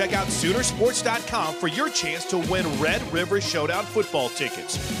sure to check out Soonersports.com for your chance to win Red River Showdown football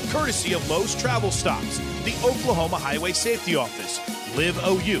tickets, courtesy of Lowe's Travel Stops, the Oklahoma Highway Safety Office, Live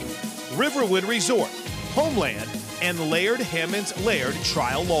OU, Riverwood Resort, Homeland, and Laird Hammonds Laird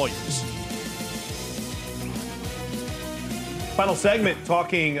Trial Lawyers. Final segment,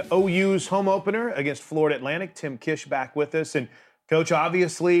 talking OU's home opener against Florida Atlantic. Tim Kish back with us. And Coach,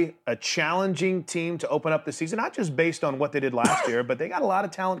 obviously a challenging team to open up the season, not just based on what they did last year, but they got a lot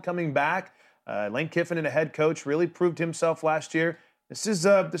of talent coming back. Lane Kiffin, a head coach, really proved himself last year. This is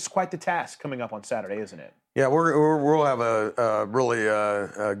quite the task coming up on Saturday, isn't it? Yeah, we'll have a really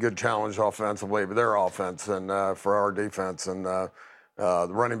good challenge offensively, but their offense and for our defense and the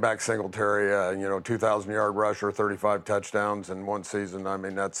running back Singletary, 2,000-yard rusher, 35 touchdowns in one season. I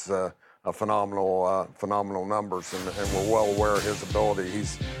mean, that's a phenomenal numbers, and we're well aware of his ability. He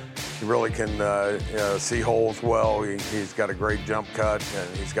really can see holes well. He's got a great jump cut, and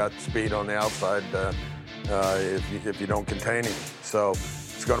he's got speed on the outside if you don't contain him. So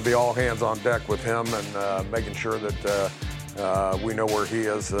it's going to be all hands on deck with him and making sure that we know where he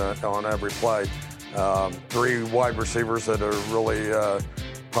is on every play. 3 wide receivers that are really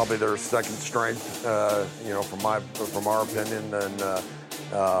probably their second strength, from our opinion, and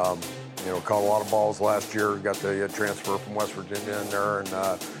caught a lot of balls last year. Got the transfer from West Virginia in there, and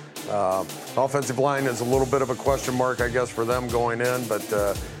offensive line is a little bit of a question mark, I guess, for them going in. But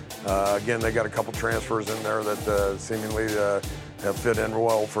again, they got a couple transfers in there that seemingly have fit in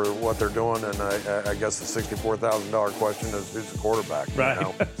well for what they're doing. And I guess the $64,000 question is who's the quarterback? Right.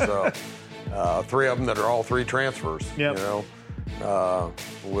 So 3 of them that are all 3 transfers. Yep.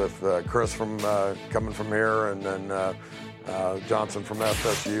 With Chris from coming from here, and then Johnson from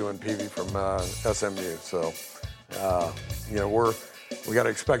FSU and Peavy from SMU. So, we got to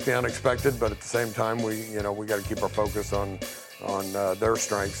expect the unexpected, but at the same time, we got to keep our focus on their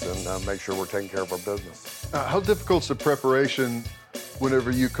strengths and make sure we're taking care of our business. How difficult is the preparation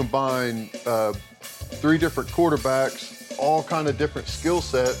whenever you combine 3 different quarterbacks, all kind of different skill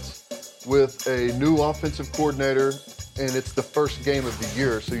sets, with a new offensive coordinator, and it's the first game of the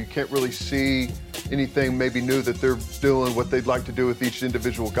year, so you can't really see anything maybe new that they're doing, what they'd like to do with each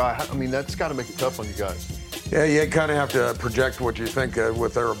individual guy? I mean, that's got to make it tough on you guys. Yeah, you kind of have to project what you think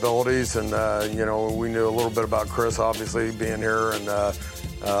with their abilities. And, we knew a little bit about Chris, obviously, being here. And,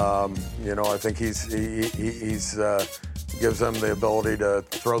 I think he's gives them the ability to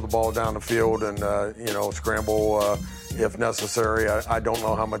throw the ball down the field and, scramble if necessary. I don't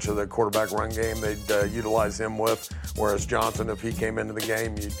know how much of the quarterback run game they'd utilize him with, whereas Johnson, if he came into the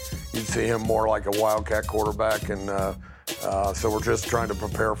game, you'd see him more like a wildcat quarterback. And so we're just trying to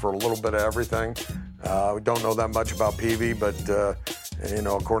prepare for a little bit of everything. We don't know that much about Peavy, but,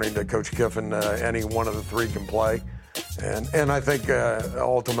 according to Coach Kiffin, any one of the three can play. And I think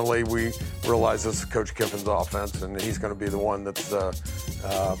ultimately we realize this is Coach Kiffin's offense, and he's going to be the one that's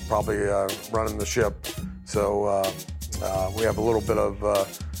probably running the ship. So we have a little bit of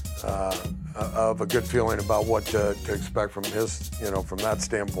a good feeling about what to expect from his, from that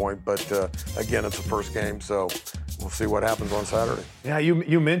standpoint. But again, it's the first game, so we'll see what happens on Saturday. Yeah,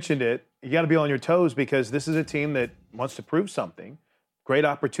 you mentioned it. You got to be on your toes because this is a team that wants to prove something. Great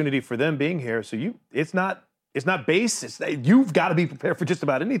opportunity for them being here. So it's not base. You've got to be prepared for just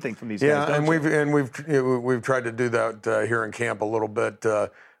about anything from these guys. Yeah, and we've tried to do that here in camp a little bit.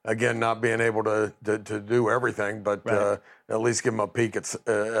 Again, not being able to do everything, but right. At least give them a peek at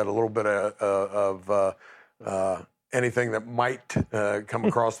a little bit of anything that might come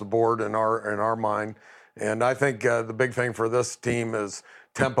across the board in our mind. And I think the big thing for this team is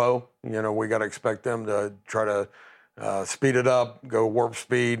tempo. We got to expect them to try to speed it up, go warp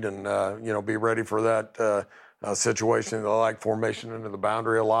speed, and be ready for that situation. They like formation into the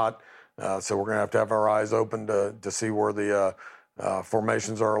boundary a lot, so we're going to have our eyes open to see where the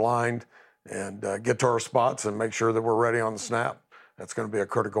formations are aligned and get to our spots and make sure that we're ready on the snap. That's going to be a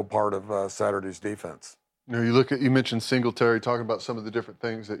critical part of Saturday's defense. You mentioned Singletary, talking about some of the different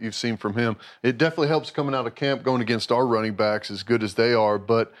things that you've seen from him. It definitely helps coming out of camp, going against our running backs as good as they are.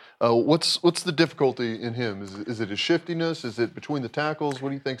 But what's the difficulty in him? Is it his shiftiness? Is it between the tackles? What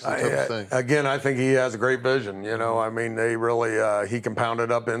do you think is the toughest thing? Again, I think he has a great vision. They really he can pound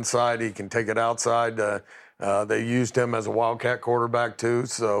it up inside. He can take it outside. They used him as a wildcat quarterback too.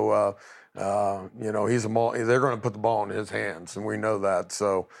 So he's they're going to put the ball in his hands, and we know that.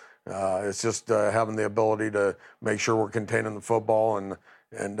 So. It's just having the ability to make sure we're containing the football and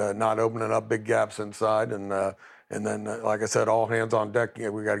not opening up big gaps inside. And then, like I said, all hands on deck.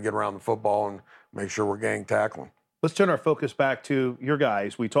 We got to get around the football and make sure we're gang tackling. Let's turn our focus back to your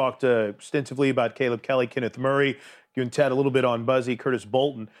guys. We talked extensively about Caleb Kelly, Kenneth Murray. You and Ted a little bit on Buzzy, Curtis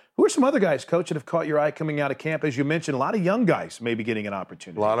Bolton. Who are some other guys, Coach, that have caught your eye coming out of camp? As you mentioned, a lot of young guys maybe getting an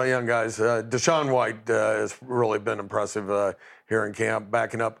opportunity. A lot of young guys. Deshaun White has really been impressive here in camp,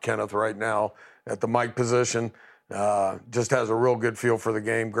 backing up Kenneth right now at the Mike position. Just has a real good feel for the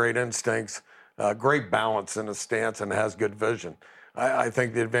game, great instincts, great balance in his stance, and has good vision. I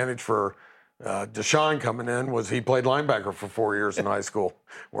think the advantage for Deshaun coming in was he played linebacker for 4 years in high school,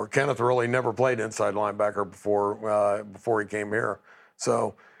 where Kenneth really never played inside linebacker before he came here.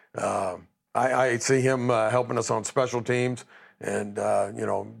 So I see him helping us on special teams and,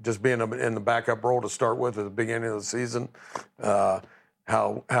 just being in the backup role to start with at the beginning of the season.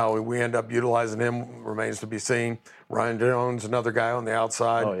 How we end up utilizing him remains to be seen. Ryan Jones, another guy on the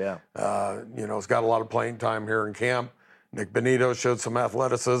outside. Oh, yeah. He's got a lot of playing time here in camp. Nick Benito showed some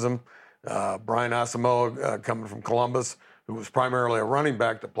athleticism. Brian Asamoah, coming from Columbus, who was primarily a running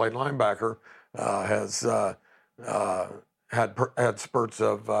back that played linebacker, has had spurts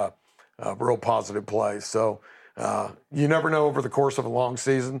of real positive play. So you never know over the course of a long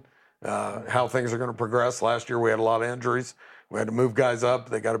season how things are going to progress. Last year we had a lot of injuries. We had to move guys up.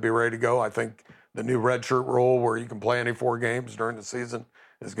 They got to be ready to go. I think the new redshirt rule where you can play any 4 games during the season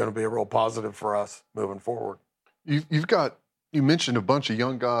is going to be a real positive for us moving forward. You mentioned a bunch of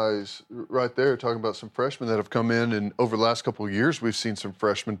young guys right there, talking about some freshmen that have come in, and over the last couple of years, we've seen some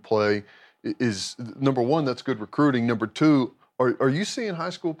freshmen play. Is number one, that's good recruiting. Number two, are you seeing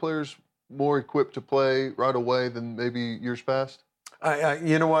high school players more equipped to play right away than maybe years past?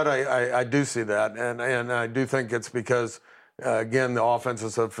 You know what? I do see that, and I do think it's because again the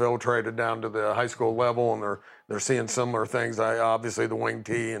offenses have filtrated down to the high school level, and they're seeing similar things. Obviously the wing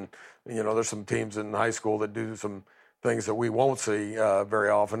tee, and there's some teams in high school that do some things that we won't see very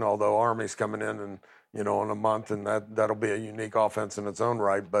often, although Army's coming in and, in a month, and that'll be a unique offense in its own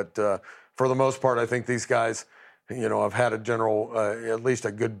right. But for the most part, I think these guys, have had a general, at least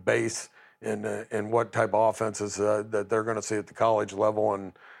a good base in what type of offenses that they're going to see at the college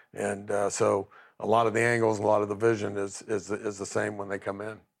level. And so a lot of the angles and a lot of the vision is the same when they come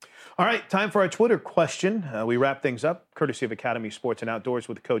in. All right, time for our Twitter question. We wrap things up, courtesy of Academy Sports and Outdoors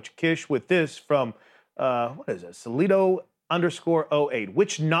with Coach Kish, with this from, what is it, Solito_08.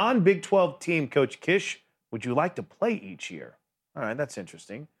 Which non-Big 12 team, Coach Kish, would you like to play each year? All right, that's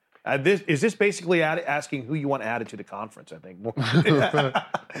interesting. Is this basically asking who you want added to the conference, I think,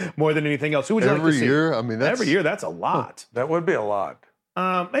 more than anything else? Who would you like to see? Every year? I mean, every year, that's a lot. That would be a lot.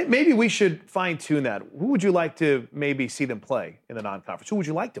 Maybe we should fine-tune that. Who would you like to maybe see them play in the non-conference? Who would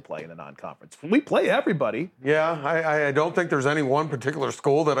you like to play in the non-conference? We play everybody. Yeah, I don't think there's any one particular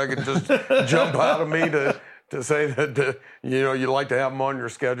school that I can just jump out of me to say that, you'd like to have them on your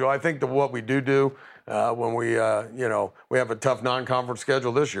schedule. I think that what we do when we have a tough non-conference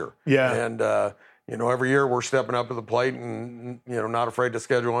schedule this year. Yeah. And, every year we're stepping up to the plate and, not afraid to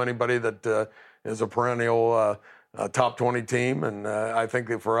schedule anybody that is a perennial top 20 team. And I think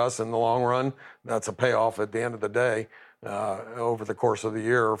that for us in the long run, that's a payoff at the end of the day over the course of the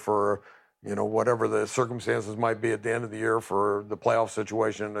year for, whatever the circumstances might be at the end of the year for the playoff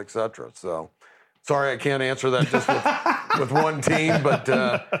situation, et cetera. So sorry I can't answer that just with one team, but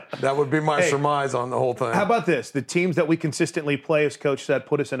that would be my surmise on the whole thing. How about this? The teams that we consistently play, as Coach said,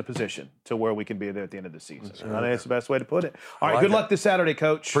 put us in a position to where we can be there at the end of the season. I think that's the best way to put it. All right, good luck this Saturday,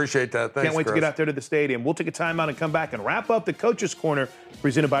 Coach. Appreciate that. Thanks, Can't wait to get out there to the stadium. We'll take a timeout and come back and wrap up the Coach's Corner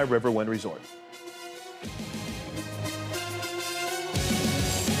presented by Riverwind Resort.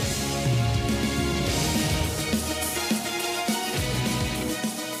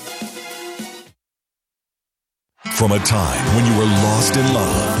 From a time when you were lost in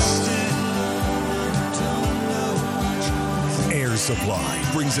love, Air Supply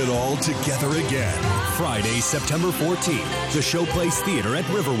brings it all together again. Friday, September 14th, the Showplace Theater at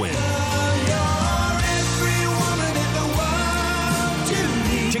Riverwind.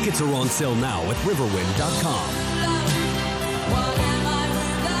 Tickets are on sale now at riverwind.com.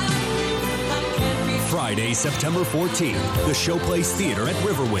 Friday, September 14th, the Showplace Theater at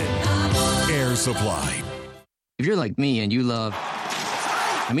Riverwind. Air Supply. If you're like me and you love,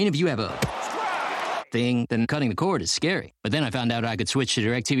 if you have a thing, then cutting the cord is scary. But then I found out I could switch to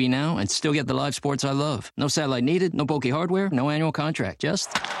DirecTV Now and still get the live sports I love. No satellite needed, no bulky hardware, no annual contract, just...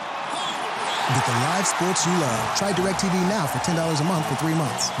 Get the live sports you love. Try DirecTV Now for $10 a month for 3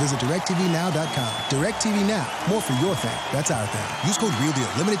 months. Visit DirecTVNow.com. DirecTV Now. More for your thing. That's our thing. Use code REALDEAL.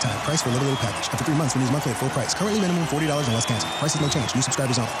 Limited time. Price for limited package. After 3 months, renews monthly at full price. Currently minimum $40 unless canceled. Prices may change. New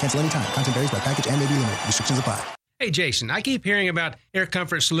subscribers only. Cancel anytime. Content varies by package and may be limited. Restrictions apply. Hey, Jason, I keep hearing about Air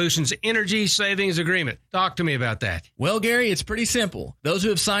Comfort Solutions Energy Savings Agreement. Talk to me about that. Well, Gary, it's pretty simple. Those who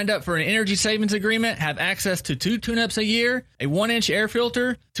have signed up for an energy savings agreement have access to 2 tune-ups a year, a 1-inch air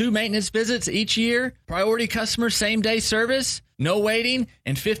filter, 2 maintenance visits each year, priority customer same-day service, no waiting,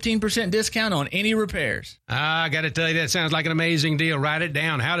 and 15% discount on any repairs. I got to tell you, that sounds like an amazing deal. Write it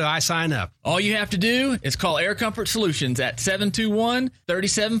down. How do I sign up? All you have to do is call Air Comfort Solutions at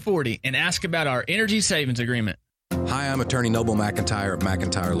 721-3740 and ask about our energy savings agreement. Hi, I'm attorney Noble McIntyre of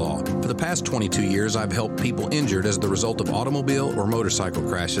McIntyre Law. For the past 22 years, I've helped people injured as the result of automobile or motorcycle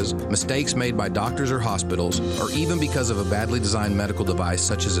crashes, mistakes made by doctors or hospitals, or even because of a badly designed medical device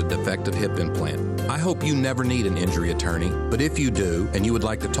such as a defective hip implant. I hope you never need an injury attorney, but if you do and you would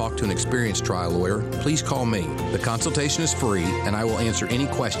like to talk to an experienced trial lawyer, please call me. The consultation is free and I will answer any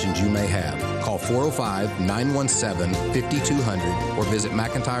questions you may have. Call 405-917-5200 or visit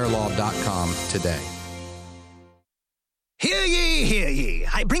McIntyreLaw.com today. Hear ye, hear ye.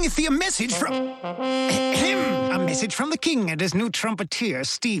 I bringeth thee a message from... a message from the king and his new trumpeter,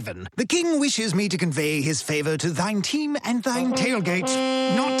 Stephen. The king wishes me to convey his favor to thine team and thine tailgate.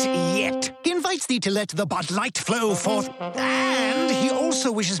 Not yet. He invites thee to let the Bud Light flow forth. And he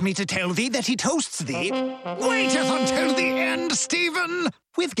also wishes me to tell thee that he toasts thee. Waiteth until the end, Stephen.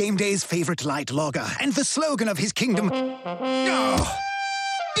 With game day's favorite light lager and the slogan of his kingdom. Oh,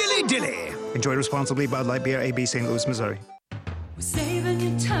 dilly dilly. Enjoy responsibly. Bud Light Beer, AB, St. Louis, Missouri. Saving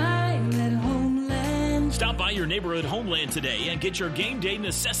you time at Homeland. Stop by your neighborhood Homeland today and get your game day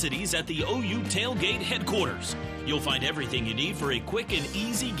necessities at the OU Tailgate headquarters. You'll find everything you need for a quick and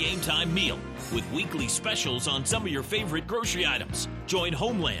easy game time meal with weekly specials on some of your favorite grocery items. Join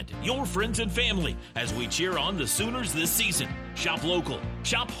Homeland, your friends and family, as we cheer on the Sooners this season. Shop local.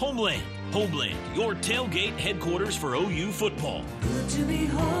 Shop Homeland. Homeland, your tailgate headquarters for OU football. Good to be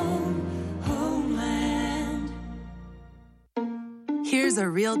home. Homeland. Here's a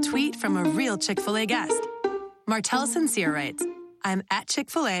real tweet from a real Chick-fil-A guest. Martell Sincere writes, I'm at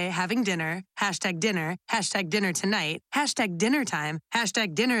Chick-fil-A having dinner, #dinner, #dinner tonight, #dinner time,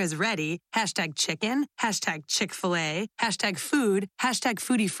 #dinner is ready, #chicken, #Chick-fil-A, #food,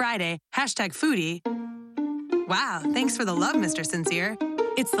 #foodie Friday, #foodie. Wow, thanks for the love, Mr. Sincere.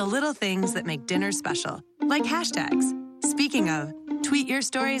 It's the little things that make dinner special, like hashtags. Speaking of, tweet your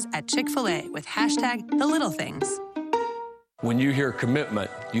stories at Chick-fil-A with hashtag the little things. When you hear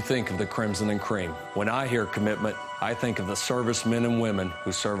commitment, you think of the Crimson and Cream. When I hear commitment, I think of the servicemen and women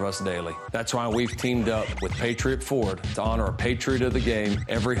who serve us daily. That's why we've teamed up with Patriot Ford to honor a Patriot of the Game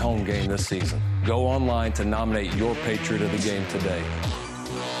every home game this season. Go online to nominate your Patriot of the Game today.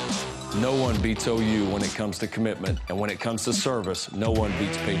 No one beats OU when it comes to commitment, and when it comes to service, no one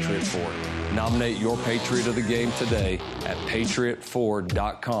beats Patriot Ford. Nominate your Patriot of the Game today at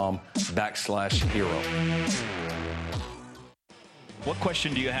patriotford.com/hero. What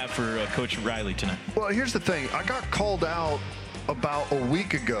question do you have for Coach Riley tonight? Well, here's the thing. I got called out about a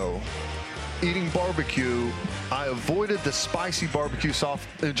week ago eating barbecue. I avoided the spicy barbecue sauce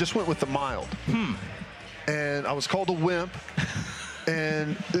and just went with the mild. And I was called a wimp.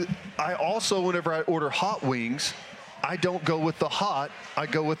 And I also, whenever I order hot wings, I don't go with the hot. I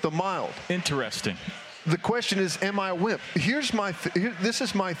go with the mild. Interesting. The question is, am I a wimp? This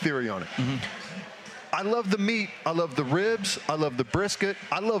is my theory on it. I love the meat. I love the ribs. I love the brisket.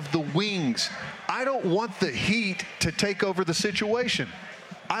 I love the wings. I don't want the heat to take over the situation.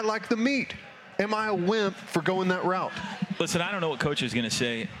 I like the meat. Am I a wimp for going that route? Listen, I don't know what Coach is going to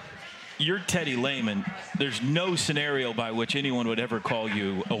say. You're Teddy Lehman. There's no scenario by which anyone would ever call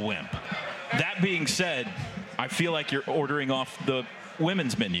you a wimp. That being said, I feel like you're ordering off the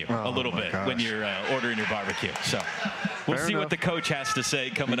women's menu a little bit when you're ordering your barbecue. So we'll see what the coach has to say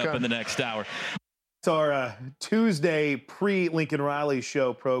coming up in the next hour. It's our Tuesday pre-Lincoln Riley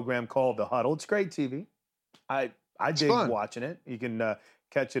show program called The Huddle. It's great TV. I dig watching it. You can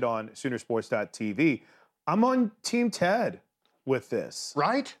catch it on Soonersports.tv. I'm on Team Ted with this.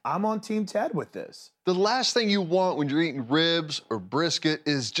 Right? I'm on Team Ted with this. The last thing you want when you're eating ribs or brisket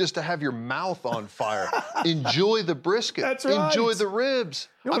is just to have your mouth on fire. Enjoy the brisket. That's right. Enjoy the ribs.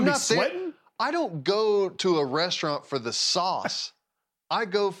 I'm not sweating. I don't go to a restaurant for the sauce. I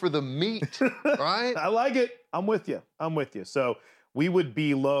go for the meat, right? I like it. I'm with you. So we would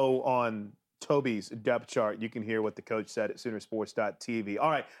be low on Toby's depth chart. You can hear what the coach said at Soonersports.tv. All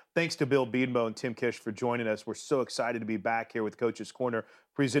right. Thanks to Bill Bedenbaugh and Tim Kish for joining us. We're so excited to be back here with Coach's Corner,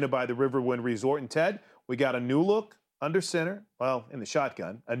 presented by the Riverwind Resort. And Ted, we got a new look under center, well, in the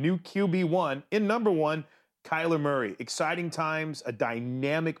shotgun, a new QB1 in number 1, Kyler Murray. Exciting times, a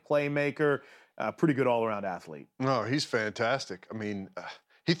dynamic playmaker. Pretty good all-around athlete. No, he's fantastic. I mean,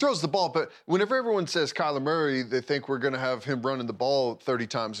 he throws the ball, but whenever everyone says Kyler Murray, they think we're going to have him running the ball 30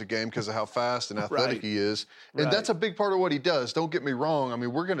 times a game because of how fast and athletic he is. And that's a big part of what he does. Don't get me wrong. I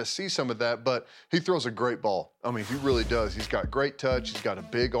mean, we're going to see some of that, but he throws a great ball. I mean, he really does. He's got great touch. He's got a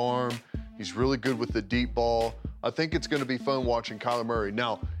big arm. He's really good with the deep ball. I think it's going to be fun watching Kyler Murray.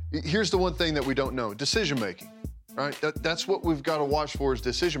 Now, here's the one thing that we don't know, decision-making. Right? That's what we've got to watch for is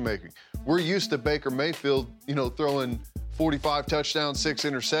decision-making. We're used to Baker Mayfield, throwing 45 touchdowns, 6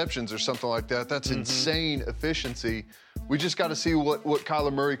 interceptions or something like that. That's insane efficiency. We just got to see what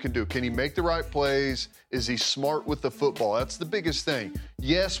Kyler Murray can do. Can he make the right plays? Is he smart with the football? That's the biggest thing.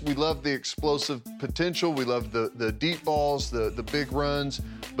 Yes, we love the explosive potential. We love the deep balls, the big runs.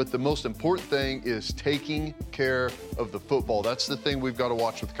 But the most important thing is taking care of the football. That's the thing we've got to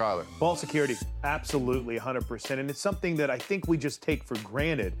watch with Kyler. Ball security, absolutely 100%. And it's something that I think we just take for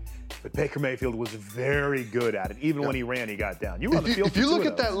granted. But Baker Mayfield was very good at it. Even when he ran, he got down. You were on the field if you look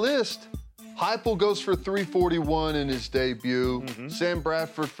at that list, Heupel goes for 341 in his debut. Sam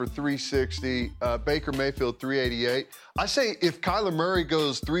Bradford for 360. Baker Mayfield 388. I say if Kyler Murray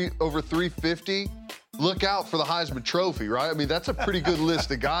goes over 350, look out for the Heisman Trophy, right? I mean, that's a pretty good list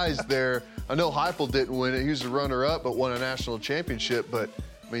of guys there. I know Heupel didn't win it. He was a runner-up but won a national championship. But,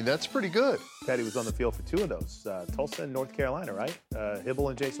 I mean, that's pretty good. Teddy was on the field for 2 of those. Tulsa and North Carolina, right? Hibble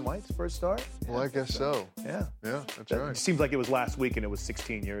and Jason White's first start? Well, I guess so. Yeah. Yeah, that's right. It seems like it was last week and it was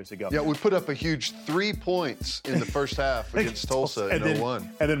 16 years ago. Yeah, we put up a huge 3 points in the first half against Tulsa in 01.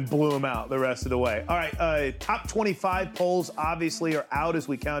 And then blew them out the rest of the way. All right, top 25 polls obviously are out as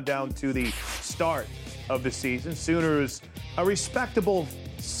we count down to the start of the season. Sooners a respectable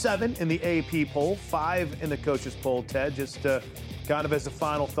 7 in the AP poll, 5 in the coaches poll. Ted, just kind of as a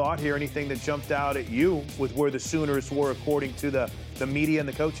final thought here, anything that jumped out at you with where the Sooners were according to the media and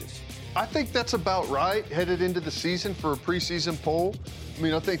the coaches? I think that's about right headed into the season for a preseason poll. I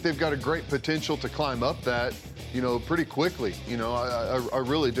mean, I think they've got a great potential to climb up that, pretty quickly. I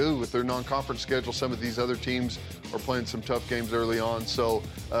really do. With their non-conference schedule, some of these other teams are playing some tough games early on. So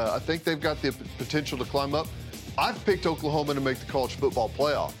I think they've got the potential to climb up. I've picked Oklahoma to make the college football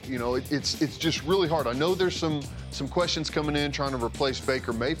playoff. You know, it's just really hard. I know there's some questions coming in trying to replace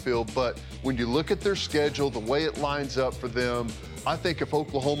Baker Mayfield, but when you look at their schedule, the way it lines up for them, I think if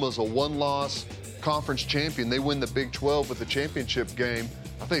Oklahoma's a one-loss conference champion, they win the Big 12 with the championship game,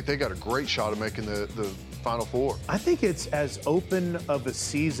 I think they got a great shot of making the Final Four. I think it's as open of a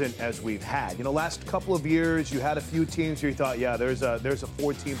season as we've had. You know, last couple of years, you had a few teams where you thought, yeah, there's a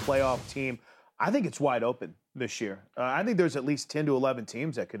 4-team playoff team. I think it's wide open this year. I think there's at least 10 to 11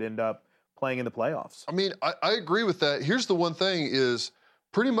 teams that could end up playing in the playoffs. I mean, I agree with that. Here's the one thing is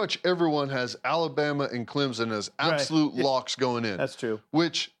pretty much everyone has Alabama and Clemson as absolute locks going in. That's true.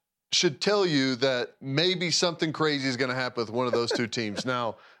 Which should tell you that maybe something crazy is going to happen with one of those two teams.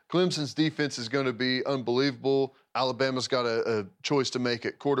 Now, Clemson's defense is going to be unbelievable. Alabama's got a choice to make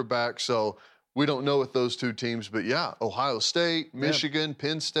at quarterback, so we don't know with those two teams. But, yeah, Ohio State, Michigan,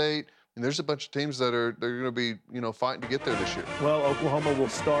 Penn State, and there's a bunch of teams that are going to be, fighting to get there this year. Well, Oklahoma will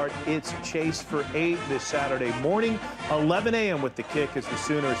start its chase for 8 this Saturday morning, 11 a.m. with the kick as the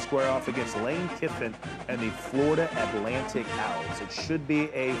Sooners square off against Lane Kiffin and the Florida Atlantic Owls. It should be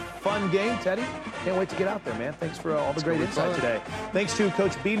a fun game, Teddy. Can't wait to get out there, man. Thanks for all the great insight today. Thanks to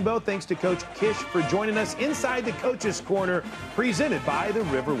Coach Beanbo. Thanks to Coach Kish for joining us inside the Coach's Corner, presented by the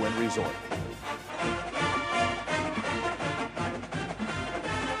Riverwind Resort.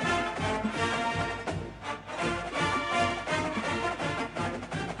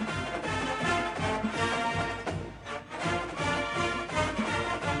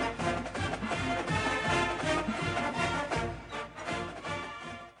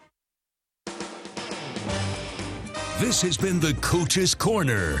 This has been the Coach's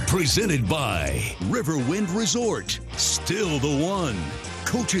Corner, presented by Riverwind Resort. Still the one.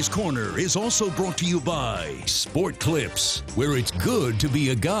 Coach's Corner is also brought to you by Sport Clips, where it's good to be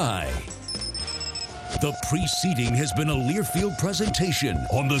a guy. The preceding has been a Learfield presentation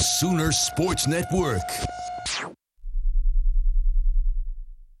on the Sooner Sports Network.